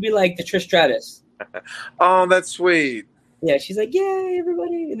Honey is. She'd be like the Trish Stratus. Oh, that's sweet. Yeah, she's like, yay,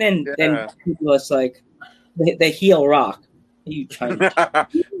 everybody. And then people is like the heel rock. You trying to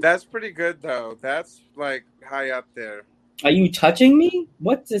That's pretty good though. That's like high up there. Are you touching me?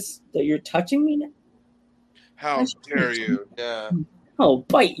 What's this? You're touching me now? How dare you? Yeah. Oh,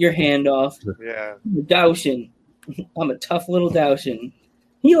 bite your hand off. Yeah. Dachshund. I'm a tough little Dachshund.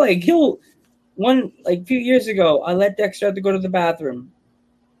 A few years ago, I let Dexter have to go to the bathroom.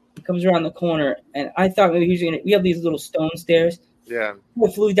 He comes around the corner, and I thought maybe he was we have these little stone stairs. Yeah.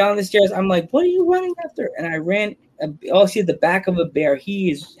 I flew down the stairs. I'm like, what are you running after? And I ran. I'll see the back of a bear. He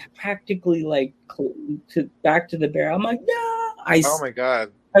is practically like back to the bear. I'm like, no. Oh my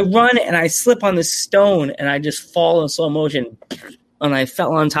God. I run and I slip on the stone, and I just fall in slow motion, and I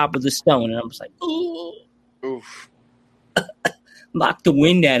fell on top of the stone, and I'm just like, ooh. Oof. Knocked the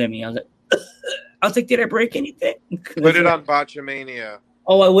wind out of me. I was like, did I break anything? Put it on Botchamania.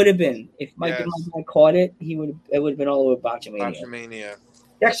 Oh, I would have been. If my guy caught it, it would have been all over Botchamania.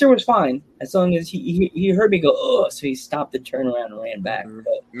 Dexter was fine as long as he heard me go, oh, so he stopped and turned around and ran back. Mm-hmm.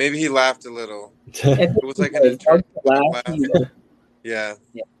 But maybe he laughed a little. It was like an internal laugh. Yeah.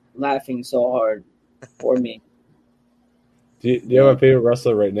 Laughing so hard for me. Do you have a favorite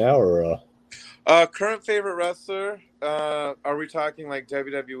wrestler right now, or current favorite wrestler? Are we talking like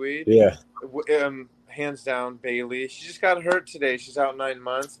WWE? Yeah. Hands down, Bayley. She just got hurt today. She's out 9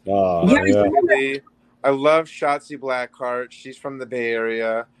 months. Oh, yeah. Bayley. I love Shotzi Blackheart. She's from the Bay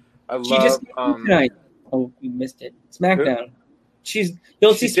Area. She just tonight. Oh, you missed it. SmackDown.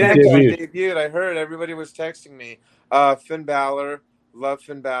 You'll see SmackDown. She debuted. I heard everybody was texting me. Finn Balor. Love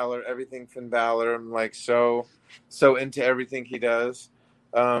Finn Balor. Everything Finn Balor. I'm like so into everything he does.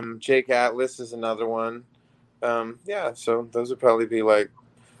 Jake Atlas is another one. Yeah, so those would probably be like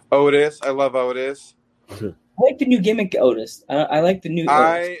Otis. I love Otis. I like the new gimmick, Otis. I like the new.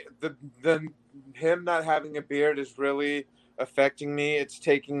 Him not having a beard is really affecting me. It's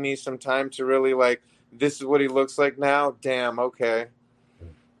taking me some time to really like. This is what he looks like now. Damn. Okay.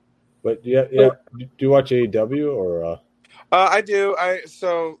 But yeah. Do you watch AEW or? I do.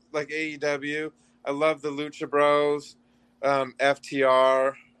 So like AEW. I love the Lucha Bros,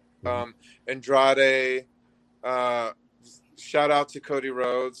 FTR, Andrade. Shout out to Cody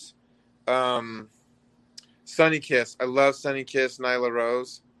Rhodes. Sunny Kiss. I love Sunny Kiss, Nyla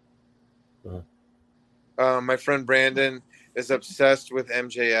Rose. My friend Brandon is obsessed with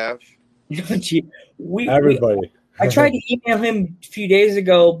MJF. Everybody. I tried to email him a few days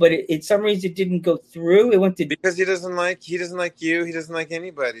ago, but it some reason it didn't go through. It went to because he doesn't like you. He doesn't like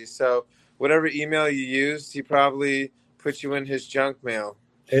anybody. So whatever email you used, he probably put you in his junk mail.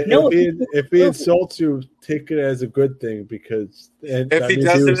 If he insults you, take it as a good thing because if he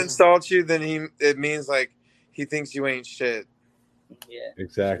doesn't insult you, then it means like he thinks you ain't shit. Yeah,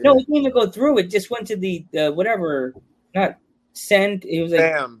 exactly. No, it didn't even go through. It just went to the whatever, not send. It was like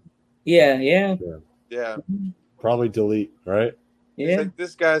spam. Yeah. Probably delete, right? Yeah. It's like,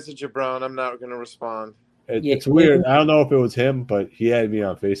 this guy's a jabron. I'm not going to respond. It's weird. I don't know if it was him, but he had me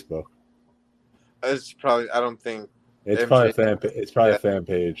on Facebook. It's probably. I don't think. It's probably a fan. It's probably a fan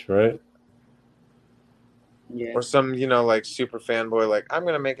page, right? Yeah. Or some, like super fanboy, like I'm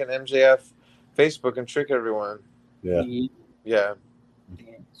gonna make an MJF Facebook and trick everyone. Yeah. Yeah.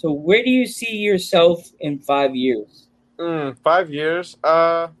 So where do you see yourself in 5 years? 5 years.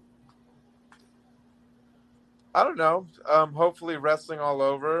 I don't know. Hopefully wrestling all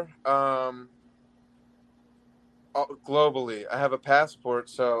over. Globally. I have a passport,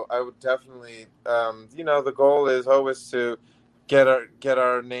 so I would definitely. The goal is always to get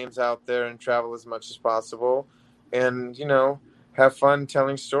our names out there and travel as much as possible, and have fun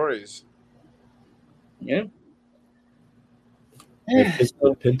telling stories. Yeah.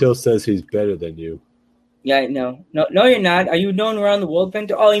 Pinto says he's better than you. Yeah, no, you're not. Are you known around the world,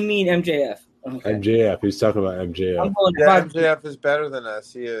 Pinto? Oh, you mean MJF? Okay. MJF. He's talking about MJF. MJF is better than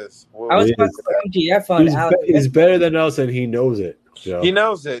us. He is. I was about to put MJF on Alex. He's better than us, and he knows it. So. He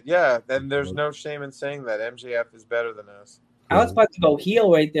knows it, yeah. And there's no shame in saying that. MJF is better than us. I was about to go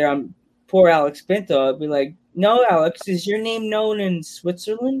heel right there on poor Alex Pinto. I'd be like, no, Alex, is your name known in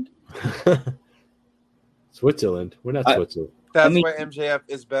Switzerland? Switzerland? We're not Switzerland. That's why MJF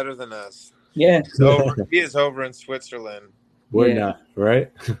is better than us. Yeah. He is over in Switzerland. We're not,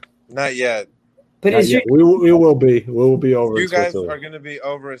 right? Not yet. But we will be. We will be over. You guys are going to be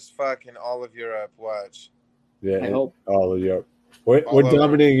over as fuck in all of Europe. Watch. Yeah, I hope. All of Europe. We're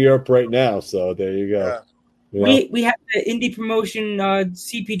dominating Europe right now, so there you go. Yeah. We have the indie promotion.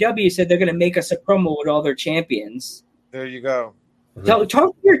 CPW said they're going to make us a promo with all their champions. There you go.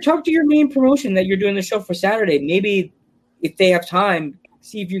 Talk to your main promotion that you're doing the show for Saturday. Maybe if they have time,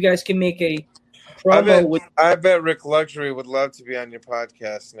 see if you guys can make a promo. I bet Rick Luxury would love to be on your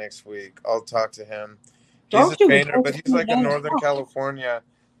podcast next week. I'll talk to him. He's a trainer, but he's like a Northern California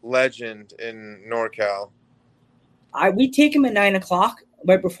legend in NorCal. We take him at 9:00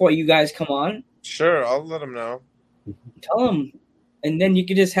 right before you guys come on. Sure, I'll let him know. Tell him, and then you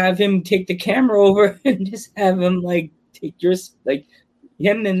could just have him take the camera over and just have him take yours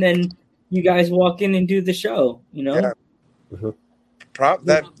him, and then you guys walk in and do the show. Yeah.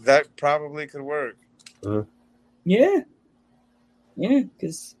 That probably could work. Yeah,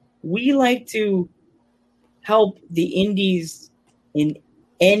 because we like to help the indies in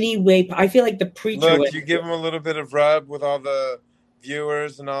any way. I feel like the preacher. Look, you give them a little bit of rub with all the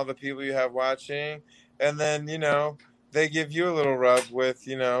viewers and all the people you have watching, and then they give you a little rub with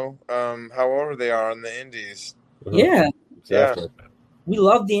however they are on the indies. Yeah, exactly. Yeah. We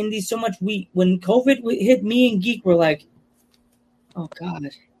love the indies so much. When COVID hit, me and Geek were like, "Oh God,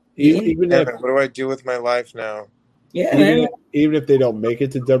 what do I do with my life now?" Yeah, even if they don't make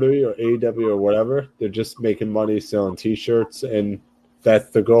it to WWE or AEW or whatever, they're just making money selling T-shirts, and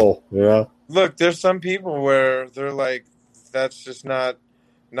that's the goal. Look, there's some people where they're like, that's just not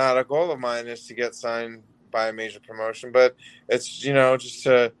a goal of mine is to get signed by a major promotion, but it's just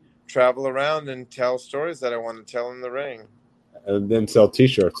to travel around and tell stories that I want to tell in the ring, and then sell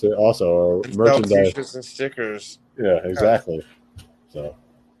T-shirts also or merchandise, sell T-shirts and stickers. Yeah, exactly. So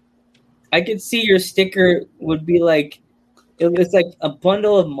I could see your sticker would be it's like a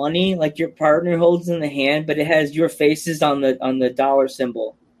bundle of money, like your partner holds in the hand, but it has your faces on the dollar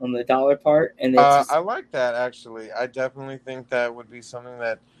symbol, on the dollar part. And I like that, actually. I definitely think that would be something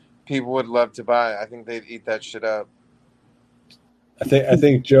that people would love to buy. I think they'd eat that shit up. I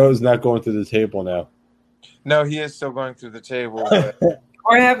think Joe's not going through the table now. No, he is still going through the table.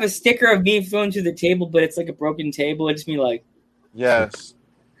 Or have a sticker of me going to the table, but it's like a broken table. It's me like, yes.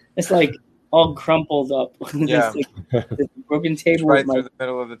 It's like all crumpled up. Yeah. This broken table. Right through the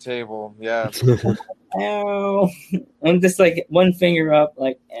middle of the table. Yeah. Ow. I'm just like one finger up,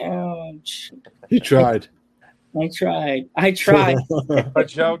 like, ouch. You tried. I tried. But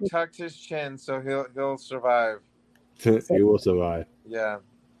Joe tucked his chin, so he'll survive. He will survive. Yeah.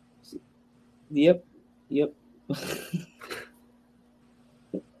 Yep.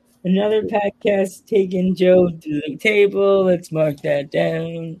 Another podcast taking Joe to the table. Let's mark that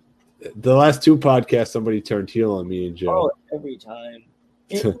down. The last 2 podcasts, somebody turned heel on me and Joe. Oh, every time.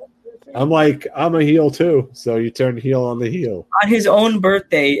 I'm a heel too, so you turned heel on the heel. On his own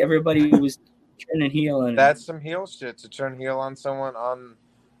birthday, everybody was turning heel on him. That's some heel shit, to turn heel on someone on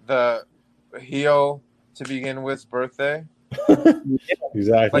the heel to begin with's birthday.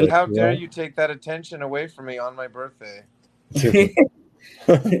 Exactly. Like, how dare you take that attention away from me on my birthday?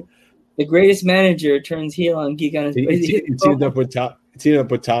 The greatest manager turns heel on Geek on his birthday. He teamed up with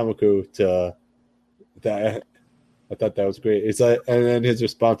Tamaku to that. I thought that was great. It's like, and then his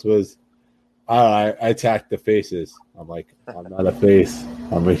response was, I attacked the faces. I'm like, I'm not a face.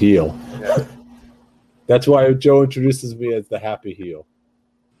 I'm a heel. Yeah. That's why Joe introduces me as the happy heel.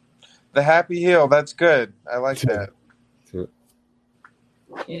 The happy heel. That's good. I like that.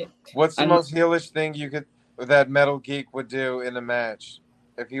 What's the most heelish thing that Metal Geek would do in a match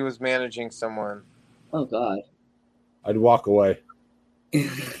if he was managing someone? Oh God. I'd walk away.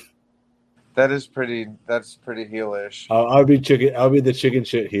 That's pretty heelish. I'll be the chicken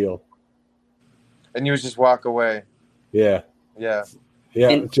shit heel. And you would just walk away. Yeah. Yeah. Yeah.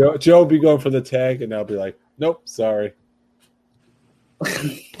 And- Joe will be going for the tag, and I'll be like, nope, sorry.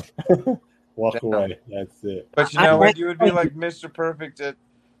 Walk away. That's it. But you know what? You would be like Mr. Perfect at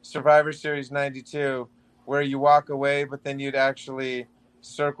Survivor Series 92, where you walk away, but then you'd actually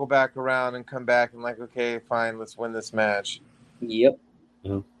circle back around and come back and like, okay, fine, let's win this match. Yep.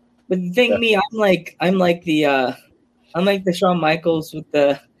 Mm-hmm. But the thing, I'm like the Shawn Michaels with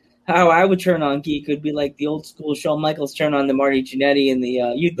the how I would turn on Geek would be like the old school Shawn Michaels turn on the Marty Jannetty and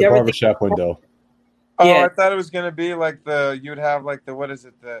the barbershop window. Oh, Yeah. I thought it was gonna be like you'd have like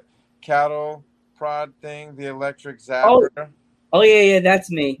the cattle prod thing, the electric zapper. Oh yeah, that's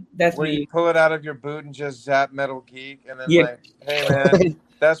me. That's where me. you pull it out of your boot and just zap Metal Geek, and then Yeah. like, hey man,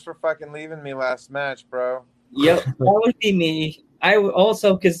 that's for fucking leaving me last match, bro. Yep, that would be me. I would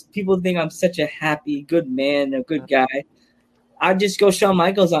also, because people think I'm such a happy, good man, a good guy. I'd just go Shawn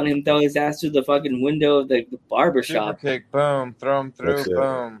Michaels on him, throw his ass through the fucking window of the barber Super shop. kick, boom, throw him through, That's it.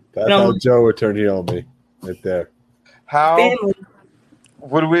 boom. That's how Joe would turn heel on me, right there. How Family.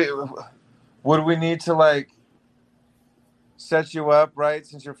 would we need to like set you up right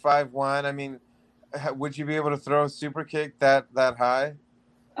since you're 5'1"? I mean, would you be able to throw a super kick that high?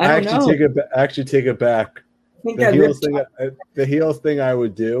 I don't know. Actually take it back. I think The heels thing I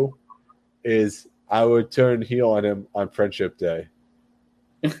would do is I would turn heel on him on Friendship Day.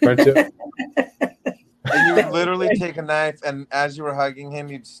 Friendship. And you would literally take a knife, and as you were hugging him,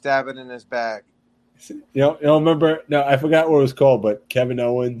 you'd stab it in his back. You know, remember? No, I forgot what it was called, but Kevin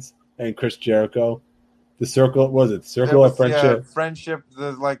Owens and Chris Jericho. The circle, of friendship. Yeah, friendship,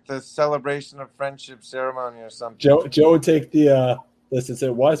 the celebration of friendship ceremony or something. Joe would take the list and say,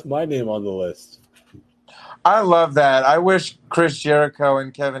 "Why is my name on the list?" I love that. I wish Chris Jericho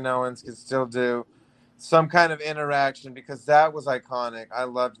and Kevin Owens could still do some kind of interaction because that was iconic. I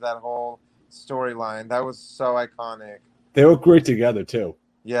loved that whole storyline. That was so iconic. They were great together too.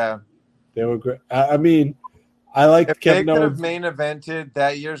 Yeah, they were great. I mean, I like if Kevin they could Owens. have main evented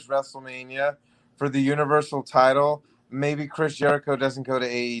that year's WrestleMania for the Universal title, maybe Chris Jericho doesn't go to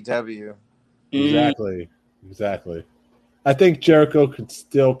AEW. Exactly. I think Jericho could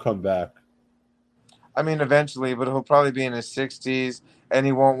still come back. I mean, eventually, but he'll probably be in his 60s and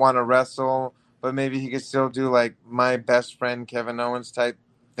he won't want to wrestle. But maybe he could still do like my best friend Kevin Owens type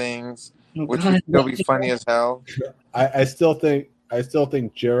things, which would still be funny as hell. I still think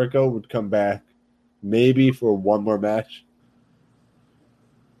Jericho would come back, maybe for one more match.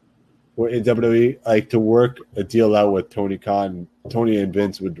 In WWE, like to work a deal out with Tony Khan, Tony and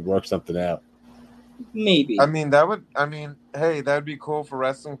Vince would work something out. Maybe. Hey, that would be cool for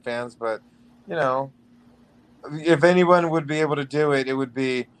wrestling fans, but you know, if anyone would be able to do it, it would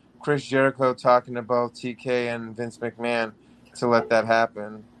be Chris Jericho talking to both TK and Vince McMahon to let that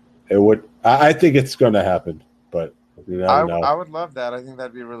happen. It would. I think it's going to happen, but you never know. I would love that. I think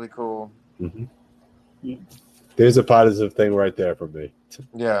that'd be really cool. Mm-hmm. There's a positive thing right there for me.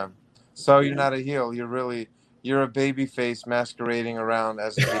 Yeah. So you're not a heel. You're a baby face masquerading around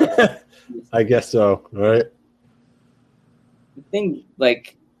as a heel. I guess so. Right. The thing,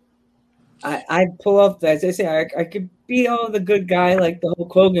 like, I pull off, as I say, I could be the good guy like the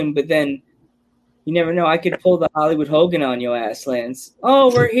Hulk Hogan, but then you never know. I could pull the Hollywood Hogan on your ass, Lance.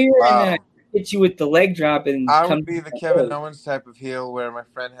 Oh, we're here, Wow. and then I hit you with the leg drop, and I would be the Kevin Owens type of heel where my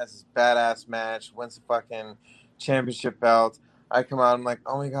friend has this badass match, wins the fucking championship belt. I come out, I'm like,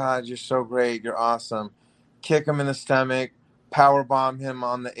 oh my god, you're so great, you're awesome. Kick him in the stomach, power bomb him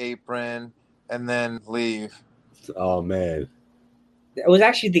on the apron, and then leave. Oh man. It was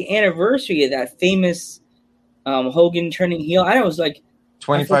actually the anniversary of that famous Hogan turning heel. I was like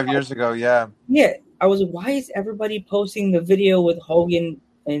 25 years ago, yeah. Yeah, I was. Why is everybody posting the video with Hogan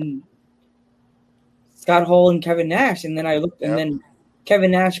and Scott Hall and Kevin Nash? And then I looked, and then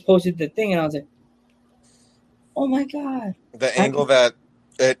Kevin Nash posted the thing, and I was like, "Oh my god!" The angle that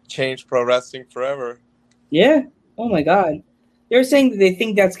it changed pro wrestling forever. Yeah. Oh my god. They're saying that they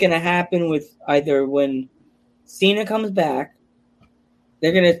think that's going to happen with either when Cena comes back.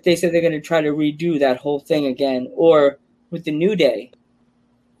 They said they're gonna try to redo that whole thing again, or with the New Day,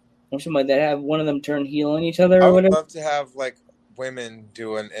 or something like that. Have one of them turn heel on each other. I would love to have like women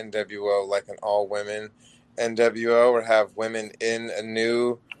do an NWO, like an all women NWO, or have women in a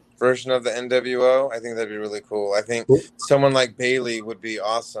new version of the NWO. I think that'd be really cool. I think someone like Bayley would be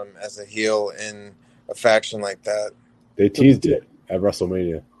awesome as a heel in a faction like that. They teased it at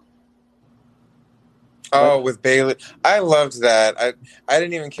WrestleMania. Oh, with Bayley. I loved that. I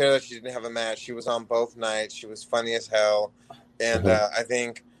didn't even care that she didn't have a match. She was on both nights. She was funny as hell. and I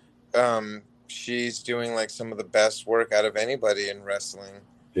think she's doing like some of the best work out of anybody in wrestling.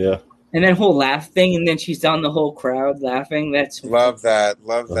 Yeah. And that whole laugh thing, and then she's on the whole crowd laughing. That's Love that.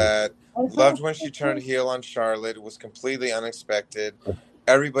 Loved when she turned heel on Charlotte. It was completely unexpected.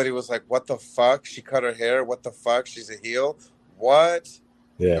 Everybody was like, "What the fuck? She cut her hair. What the fuck? She's a heel. What?"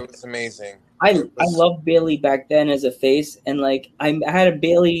 Yeah. It was amazing. I loved Bailey back then as a face, and like I had a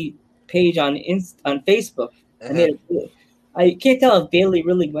Bailey page on Facebook. I can't tell if Bailey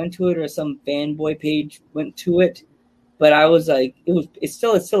really went to it or some fanboy page went to it, but I was like, it's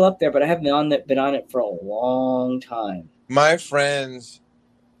still up there, but I haven't been on it for a long time. My friends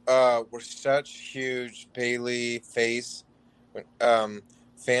were such huge Bailey face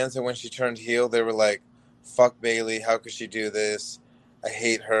fans that when she turned heel, they were like, "Fuck Bailey! How could she do this? I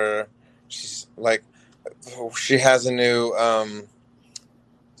hate her. She's like, she has a new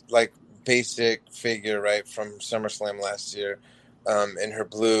like basic figure right from SummerSlam last year, in her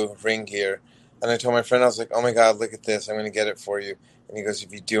blue ring gear." And I told my friend, I was like, "Oh my god, look at this! I'm going to get it for you." And he goes,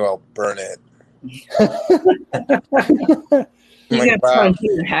 "If you do, I'll burn it." I'm like, wow,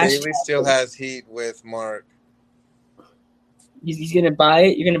 Bailey still has heat with Mark. He's gonna buy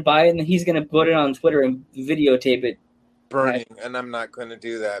it. You're gonna buy it, and then he's gonna put it on Twitter and videotape it. Burning, and I'm not going to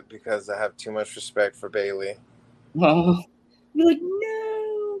do that because I have too much respect for Bailey. Oh, you're like,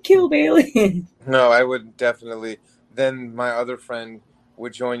 no, kill Bailey. No, I would definitely. Then my other friend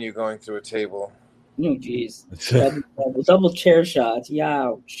would join you going through a table. Oh, jeez. Double chair shots.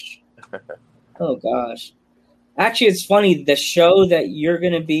 Youch. Oh, gosh. Actually, it's funny. The show that you're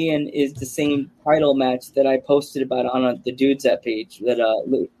going to be in is the same title match that I posted about on the Dudes That page, that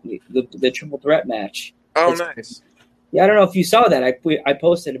the triple threat match. Oh, nice. Yeah, I don't know if you saw that. I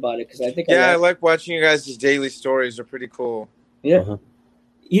posted about it because I think. Yeah, I like watching you guys' daily stories. They're pretty cool. Yeah. Uh-huh.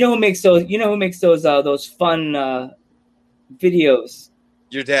 You know who makes those? You know who makes those fun videos?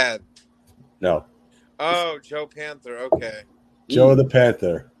 Your dad. No. Oh, Joe Panther. Okay. Joe the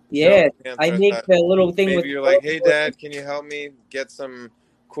Panther. Yeah, Panther, I make the little thing. Maybe you're like, "Hey, Dad, can you help me get some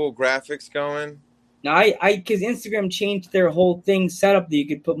cool graphics going?" No, because Instagram changed their whole thing setup that you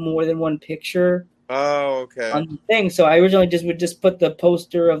could put more than one picture. Oh, okay. On the thing, so I originally would put the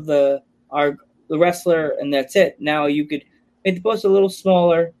poster of the wrestler, and that's it. Now you could make the poster a little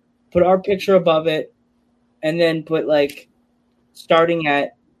smaller, put our picture above it, and then put like starting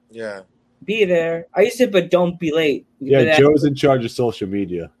at be there. I used to put don't be late. Yeah, Joe's in charge of social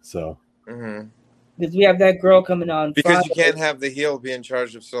media, so because we have that girl coming on. Because Friday. You can't have the heel be in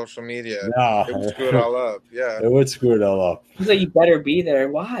charge of social media. No. It would screw it all up. Yeah, it would screw it all up. So you better be there.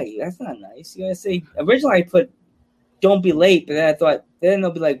 Why? That's not nice. You gotta say. Originally, I put don't be late, but then I thought then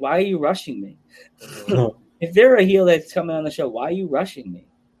they'll be like, "Why are you rushing me?" If they're a heel that's coming on the show, why are you rushing me?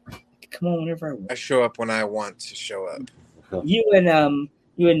 Come on, whenever I want. I show up when I want to show up. You and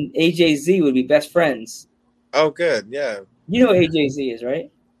AJZ would be best friends. Oh, good. Yeah. You know who AJZ is,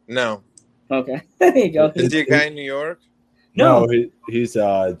 right? No. Okay. There you go. Is he a guy in New York? No, he's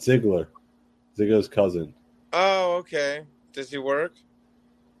Ziggler. Ziggler's cousin. Oh, okay. Does he work?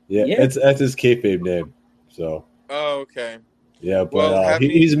 Yeah. That's his kayfabe name. So. Oh, okay. Yeah, but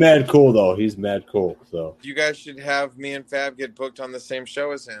he's mad cool though. He's mad cool. So you guys should have me and Fab get booked on the same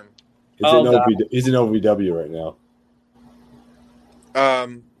show as him. He's in OVW right now.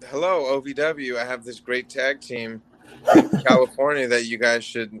 Hello, OVW. I have this great tag team in California that you guys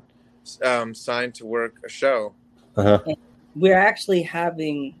should sign to work a show. We're actually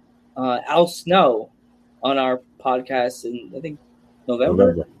having Al Snow on our podcast in, I think,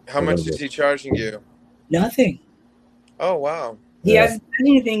 November. How much is he charging you? Nothing. Oh, wow. He hasn't said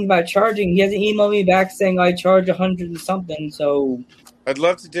anything about charging. He hasn't emailed me back saying I charge $100 and something. So I'd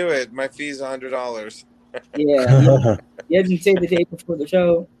love to do it. My fee's $100. Yeah. He hasn't said the day before the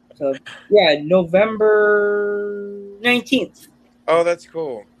show. So yeah, November 19th. Oh, that's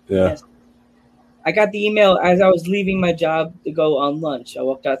cool. Yeah. Yes. I got the email as I was leaving my job to go on lunch. I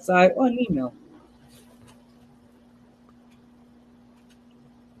walked outside. Oh, an email.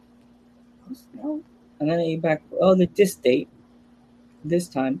 And then I came back. Oh, this date. This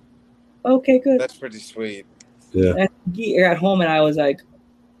time. Okay, good. That's pretty sweet. Yeah. And I got home and I was like,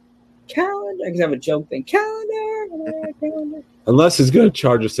 calendar. Because I have a joke thing. Calendar. Unless he's going to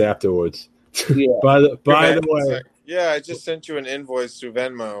charge us afterwards. Yeah. by the way. Yeah, I just sent you an invoice through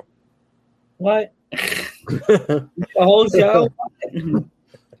Venmo. What? The whole show?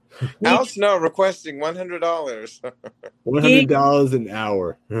 Al Snow requesting $100. $100 an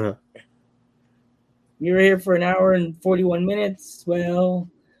hour. You were here for an hour and 41 minutes. Well,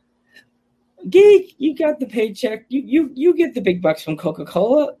 Geek, you got the paycheck. You get the big bucks from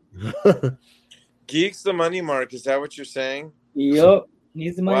Coca-Cola. Geek's the money mark. Is that what you're saying? Yup.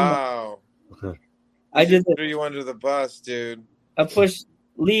 He's the money man. Wow. I just threw you under the bus, dude. I push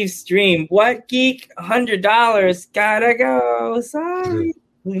leave stream. What geek? $100. Gotta go. Sorry.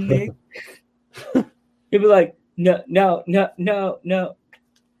 He'll be like, no.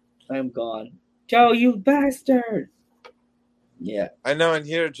 I'm gone. Joe, you bastard. Yeah. I know, and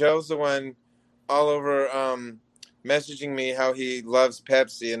here Joe's the one all over messaging me how he loves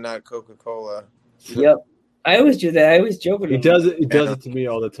Pepsi and not Coca-Cola. Yep. I always do that. I always joke with him. He does it. He does it to me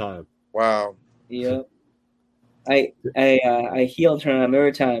all the time. Wow. Yep. I heel turn him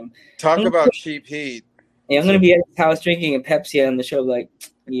every time. Talk about cheap heat. Yeah, I'm gonna be at his house drinking a Pepsi on the show. Like,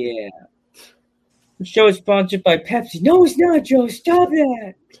 yeah. The show is sponsored by Pepsi. No, it's not, Joe. Stop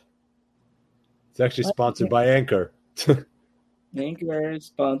that. It's actually sponsored by Anchor. Anchor is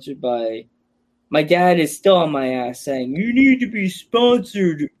sponsored by. My dad is still on my ass saying you need to be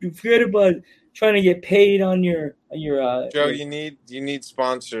sponsored. You forget about trying to get paid on your Joe, you need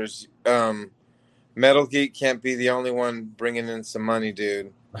sponsors. Metal Geek can't be the only one bringing in some money,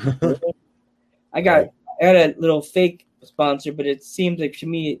 dude. I got a little fake sponsor, but it seems like to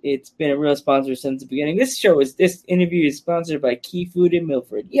me it's been a real sponsor since the beginning. This interview is sponsored by Key Food in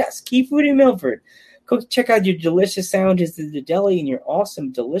Milford. Yes, Key Food in Milford. Go check out your delicious sandwiches at the deli and your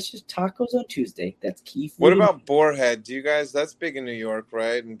awesome, delicious tacos on Tuesday. That's Key Food. What about Boarhead? Do you guys? That's big in New York,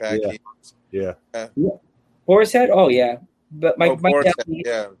 right? And back east. Yeah. Boar's Head? Oh yeah. But my Boar's deli, Head,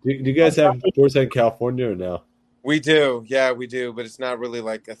 yeah. Do you guys have Boar's Head, California, or no? We do. Yeah, we do. But it's not really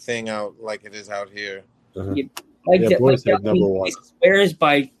like a thing out like it is out here. Uh-huh. Boar's Head number one. Swears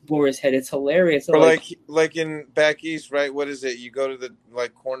by Boar's Head. It's hilarious. Or like in back east, right? What is it? You go to the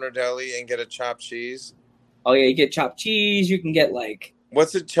corner deli and get a chopped cheese. Oh yeah, you get chopped cheese. You can get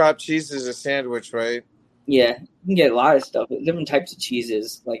what's a chopped cheese? Is a sandwich, right? Yeah, you can get a lot of stuff. Different types of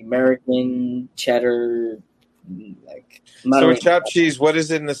cheeses, like American, cheddar, So chopped cheese, what is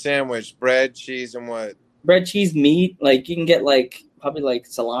it in the sandwich? Bread, cheese, and what? Bread, cheese, meat. Like you can get probably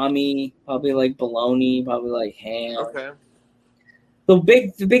salami, probably bologna, probably ham. Okay. The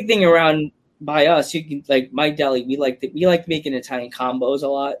big thing around by us, you can my deli. We like making Italian combos a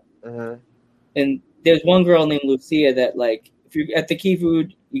lot. Uh-huh. And there's one girl named Lucia that if you're at the Key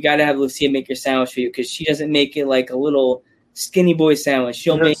Food, you got to have Lucia make your sandwich for you because she doesn't make it like a little skinny boy sandwich. She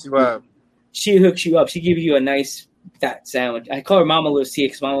hooks you up. She gives you a nice fat sandwich. I call her Mama Lucia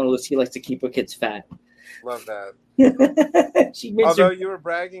because Mama Lucia likes to keep her kids fat. Love that. Although you were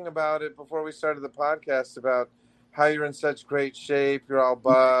bragging about it before we started the podcast about how you're in such great shape, you're all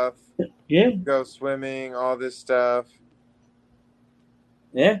buff. Yeah. You go swimming, all this stuff.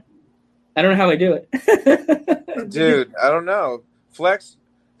 Yeah. I don't know how I do it. Dude, I don't know. Flex,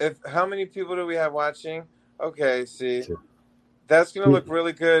 how many people do we have watching? Okay, see. That's going to look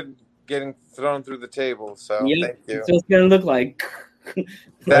really good getting thrown through the table. So, thank you. That's what it's going to look like.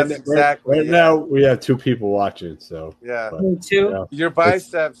 That's exactly. Right now, we have 2 people watching. So yeah, but, 2. Yeah. Your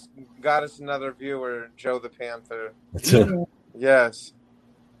biceps got us another viewer, Joe the Panther. Yes.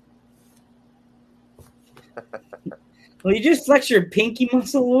 Well, you just flex your pinky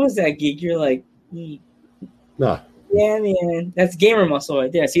muscle. What was that, geek? You're like, no. Yeah, man. That's gamer muscle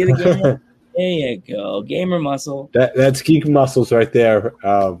right there. See the gamer? There you go, gamer muscle. That's geek muscles right there.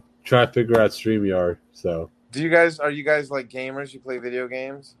 Trying to figure out StreamYard. So. Are you guys like gamers? You play video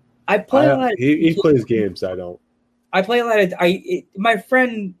games? I play a lot. He plays games. I don't. I play a lot of. My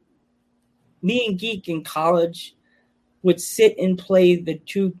friend, me and Geek in college, would sit and play the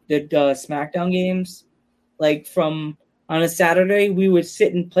SmackDown games, on a Saturday. We would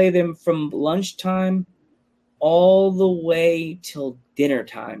sit and play them from lunchtime all the way till dinner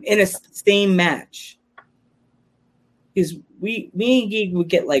time in a same match. Because me and Geek would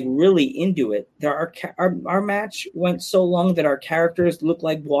get really into it. Our match went so long that our characters looked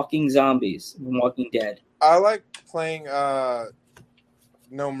like walking zombies from Walking Dead. I like playing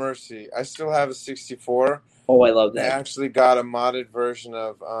No Mercy. I still have a 64. Oh, I love that. I actually got a modded version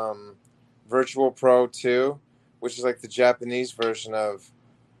of Virtual Pro 2, which is the Japanese version of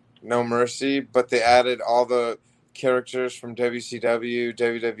No Mercy, but they added all the characters from WCW,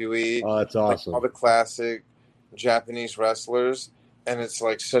 WWE. Oh, that's awesome. All the classic Japanese wrestlers, and it's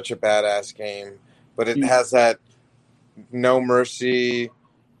such a badass game, but it has that No Mercy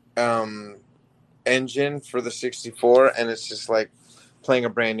engine for the 64, and it's just playing a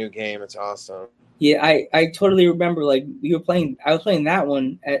brand new game. It's awesome. Yeah, I totally remember I was playing that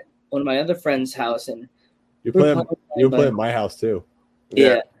one at one of my other friends' house, and you were playing at my house too.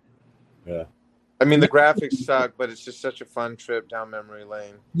 Yeah. I mean, the graphics suck, but it's just such a fun trip down memory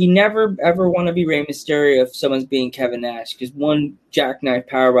lane. You never ever want to be Rey Mysterio if someone's being Kevin Nash, because one jackknife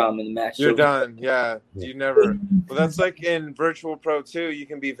powerbomb in the match. You're done. Yeah, you never. Well, that's like in Virtual Pro 2, you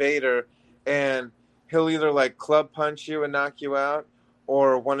can be Vader, and he'll either like club punch you and knock you out,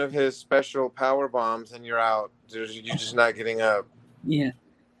 or one of his special power bombs, and you're out. You're just not getting up. Yeah.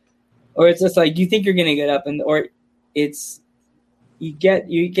 Or it's just like you think you're gonna get up, or it's you get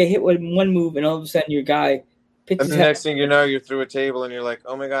hit with one move, and all of a sudden your guy picks And his the head. next thing you know, you're through a table, and you're like,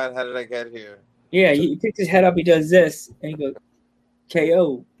 "Oh my god, how did I get here?" Yeah, he picks his head up, he does this, and he goes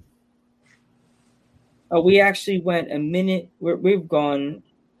KO. Oh, we actually went a minute. We've gone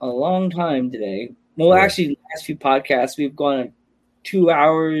a long time today. Well, Yeah. actually, the last few podcasts we've gone 2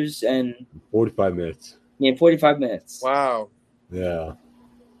 hours and 45 minutes. 45 minutes. Wow. Yeah.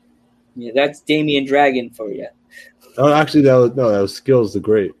 Yeah, that's Damian Dragon for you. Oh, actually, that was Skills the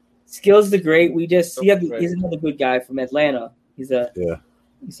Great. Skills the Great. He's Great. another good guy from Atlanta. He like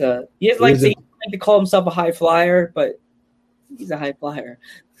He to call himself a high flyer, but he's a high flyer.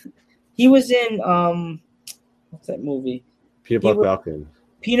 He was in what's that movie? Peanut Butter Falcon.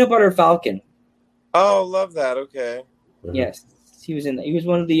 Peanut Butter Falcon. Oh, love that. Okay. Yes, he was in. He was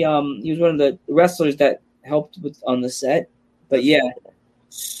one of the wrestlers that helped on the set. But yeah,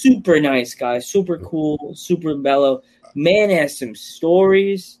 super nice guy, super cool, super mellow. Man has some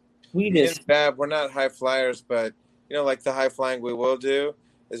stories. Me and Fab, we're not high flyers, but like the high flying we will do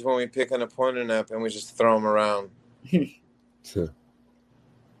is when we pick an opponent up and we just throw them around.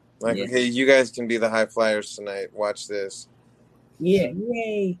 Like, Yeah. okay, you guys can be the high flyers tonight. Watch this. Yeah,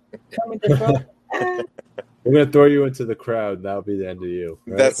 yay! Come at the front. We're gonna throw you into the crowd. That'll be the end of you.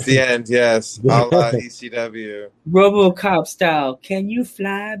 Right? That's the end. Yes, a la ECW. RoboCop style. Can you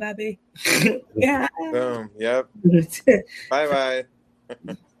fly, Bobby? Yeah. Boom. Yep. Bye bye.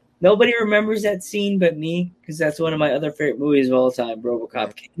 Nobody remembers that scene but me, because that's one of my other favorite movies of all time.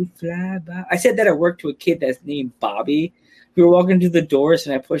 RoboCop. Can you fly, Bobby? I said that at work to a kid that's named Bobby. We were walking through the doors,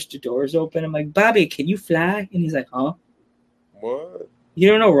 and I pushed the doors open. I'm like, Bobby, can you fly? And he's like, huh? What? You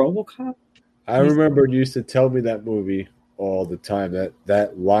don't know RoboCop? I remember you used to tell me that movie all the time.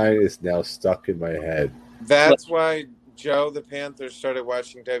 That line is now stuck in my head. That's why Joe the Panther started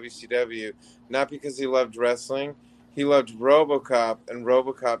watching WCW, not because he loved wrestling. He loved RoboCop, and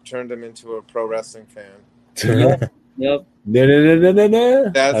RoboCop turned him into a pro wrestling fan. Yep.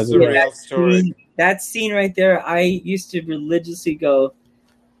 No. That's the real story. That scene right there, I used to religiously go,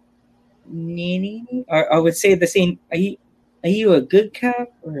 Nini? Or I would say the same, are you a good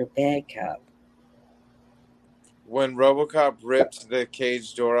cop or a bad cop? When RoboCop ripped the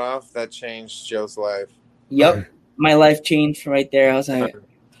cage door off, that changed Joe's life. Yep. My life changed right there. I was like,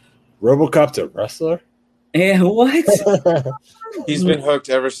 RoboCop's a wrestler? yeah, what? He's been hooked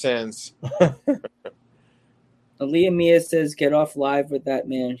ever since. Aaliyah Mia says, get off live with that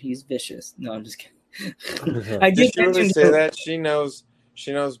man. He's vicious. No, I'm just kidding. I Did did she really mention say that?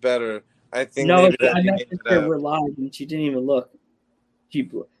 She knows better. I think maybe that I you messaged made it her up. we're live, and she didn't even look. She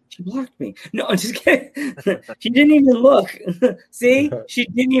blocked me. No, I'm just kidding. She didn't even look. See? She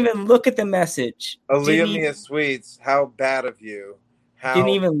didn't even look at the message. Aaliyah Mia Sweets, how bad of you. How Didn't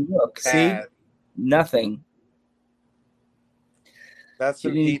even look. bad. See? Nothing. That's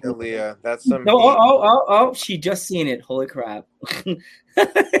some She heat, didn't- Aaliyah. That's some No, heat. oh, she just seen it. Holy crap.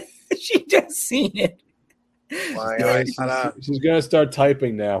 She just seen it. My Yeah, eye, shut up. she's gonna start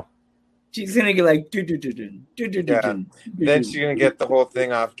typing now. She's gonna get like Yeah. Then she's gonna get the whole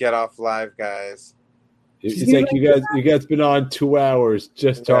thing off. Get off live, guys. It's like you guys been on 2 hours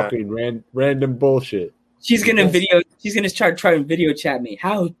just Yeah. talking random bullshit. She's gonna try and video chat me.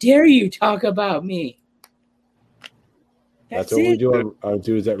 How dare you talk about me? That's what we do on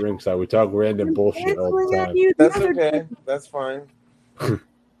Dudes at Ringside. We talk random bullshit all the time. That's okay. That's fine. It's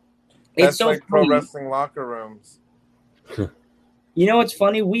That's so like pro funny. wrestling locker rooms. You know what's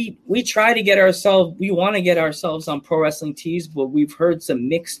funny? We try to get ourselves. We want to get ourselves on Pro Wrestling Tees, but we've heard some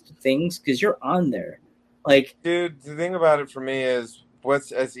mixed things because you're on there. Like, Dude, the thing about it for me is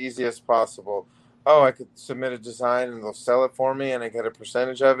what's as easy as possible. Oh, I could submit a design and they'll sell it for me and I get a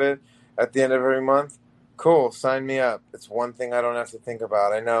percentage of it at the end of every month. Cool, sign me up. It's one thing I don't have to think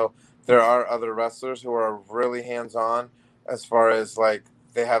about. I know there are other wrestlers who are really hands-on as far as like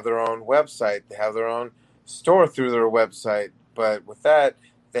they have their own website, they have their own store through their website, but with that,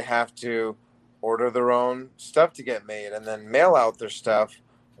 they have to order their own stuff to get made and then mail out their stuff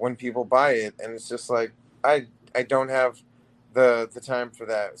when people buy it. And it's just like, I don't have the time for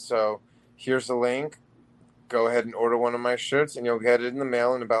that. So here's a link. Go ahead and order one of my shirts and you'll get it in the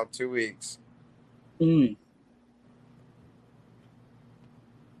mail in about 2 weeks.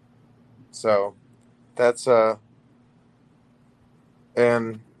 So That's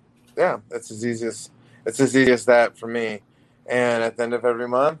and yeah, it's as easy as that for me. And at the end of every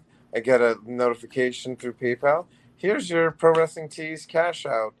month, I get a notification through PayPal. Here's your Pro Wrestling Tees cash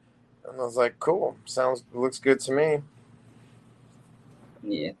out. And I was like, cool. Looks good to me.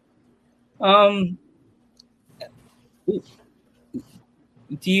 Yeah. Do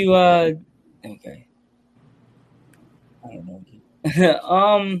you okay. I don't know.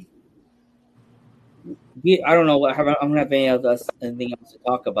 I don't know what I don't have anything else to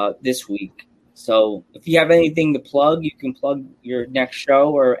talk about this week. So if you have anything to plug, you can plug your next show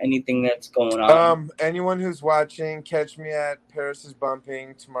or anything that's going on. Anyone who's watching, catch me at Paris is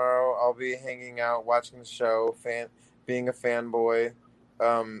Bumping tomorrow. I'll be hanging out, watching the show, being a fanboy,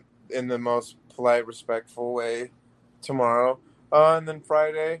 in the most polite, respectful way tomorrow. And then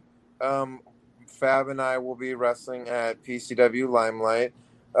Friday, Fab and I will be wrestling at PCW Limelight.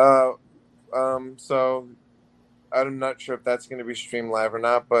 So I'm not sure if that's going to be streamed live or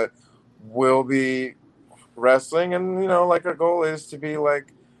not, but we'll be wrestling, and like our goal is to be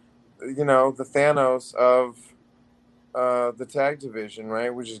like, the Thanos of the tag division,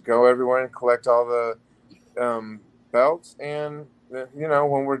 right? We just go everywhere and collect all the belts, and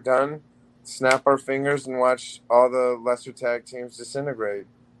when we're done, snap our fingers and watch all the lesser tag teams disintegrate.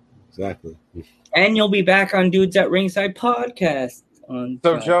 Exactly. And you'll be back on Dudes at Ringside podcast.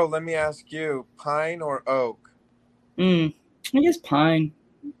 So, Joe, let me ask you, pine or oak? I guess pine.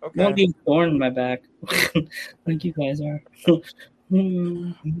 Okay. Won't be a thorn in my back like you guys are.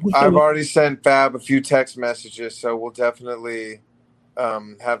 I've already sent Fab a few text messages, so we'll definitely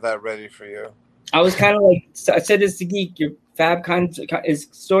have that ready for you. I was kind of like, I said this to Geek, your Fab kind of is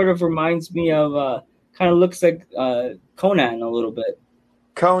sort of reminds me of, kind of looks like Conan a little bit.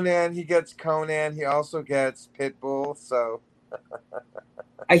 Conan, he gets Conan. He also gets Pitbull, so...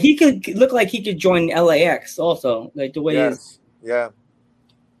 He could look like he could join LAX also, like the way yes. Yeah.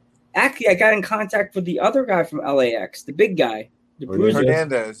 Actually, I got in contact with the other guy from LAX, the big guy, the Bruiser.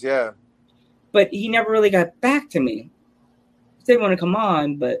 Hernandez, yeah. But he never really got back to me. He didn't want to come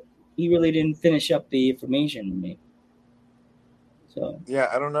on, but he really didn't finish up the information with me. So yeah,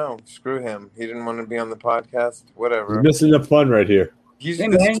 I don't know. Screw him. He didn't want to be on the podcast. Whatever. He's missing the fun right here. This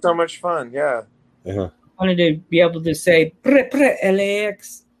is so much fun. Yeah. Uh-huh. I wanted to be able to say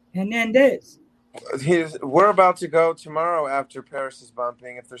LAX Hernandez. We're about to go tomorrow after Paris is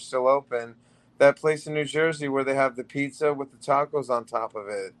Bumping, if they're still open. That place in New Jersey where they have the pizza with the tacos on top of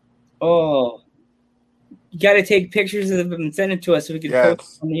it. Oh, you got to take pictures of them and send it to us so we can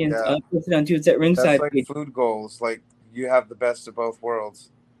post it on Dudes at Ringside. That's like food goals. Like, you have the best of both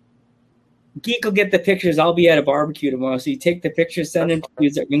worlds. Geek will get the pictures. I'll be at a barbecue tomorrow, so you take the pictures, send them to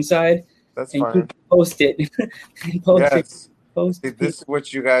Dudes at Ringside. That's and fine. Post it. See, this is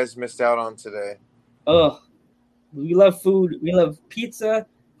what you guys missed out on today. Oh, we love food. We love pizza.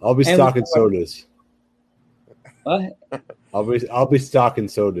 I'll be stocking sodas. What? I'll be stocking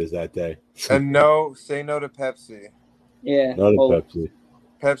sodas that day. And say no to Pepsi. Yeah. No to Pepsi.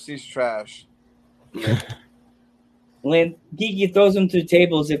 Pepsi's trash. Yeah. Geeky throws them to the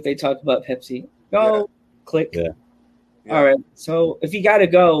tables if they talk about Pepsi. Click. Yeah. All right. So if you got to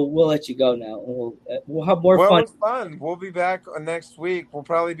go, we'll let you go now. We'll have more fun. It's fun. We'll be back next week. We'll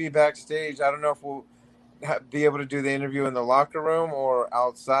probably be backstage. I don't know if we'll be able to do the interview in the locker room or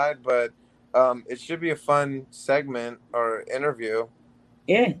outside, but it should be a fun segment or interview.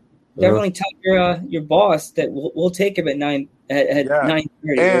 Yeah. Definitely tell your boss that we'll take him at 9 at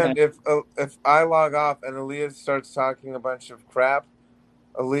 9:30. And if I log off and Aaliyah starts talking a bunch of crap,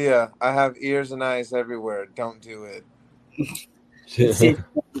 Aaliyah, I have ears and eyes everywhere. Don't do it. He'll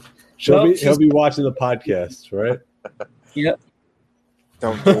be watching the podcast, right? Yep.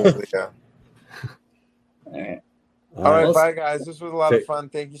 Don't do it, Aaliyah. All right. Bye, guys. This was a lot of fun.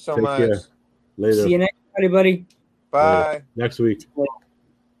 Thank you so much. Care. Later. See you next time, buddy. Bye. Later. Next week.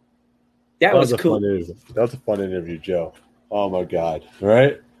 That was cool. That was a fun interview, Joe. Oh my God! All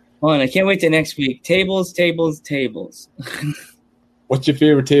right. Oh, and I can't wait till next week. Tables. What's your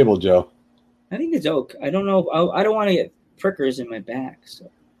favorite table, Joe? I think it's oak. I don't know. I don't want to get prickers in my back,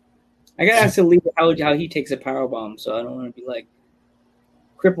 so I gotta ask Lee how he takes a power bomb. So I don't want to be like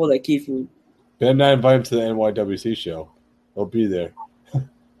crippled like Kifu. Ben and I invite him to the NYWC show. He'll be there.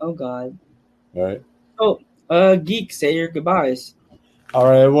 Oh God! All right. Oh, Geek, say your goodbyes. All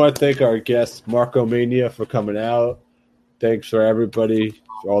right. I want to thank our guest Marco Mania for coming out. Thanks for everybody,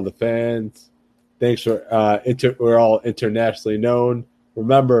 for all the fans. Thanks for we're all internationally known.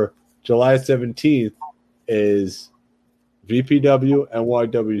 Remember, July 17th is VPW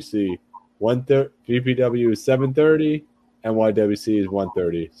NYWC. VPW is 7:30, NYWC is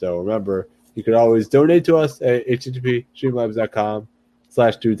 1:30. So remember, You can always donate to us at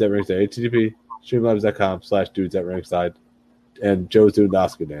http://streamlabs.com/dudes@ringside. http://streamlabs.com/dudes@ringside. And Joe's doing the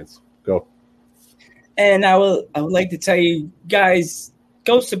Oscar dance. Go. And I would like to tell you guys,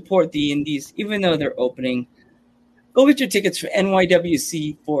 go support the indies, even though they're opening. Go get your tickets for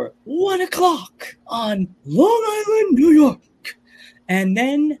NYWC for 1 o'clock on Long Island, New York. And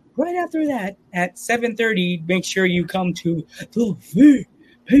then right after that, at 7:30, make sure you come to the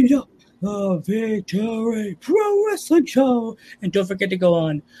VPW, the Victory Pro Wrestling Show. And don't forget to go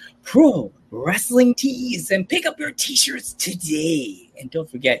on Pro Wrestling Tees and pick up your t-shirts today. And don't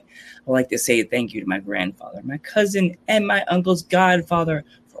forget, I'd like to say thank you to my grandfather, my cousin, and my uncle's godfather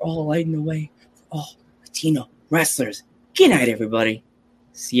for all lighting the way for all Latino wrestlers. Good night, everybody.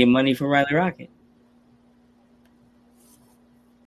 See you Monday for Riley Rocket.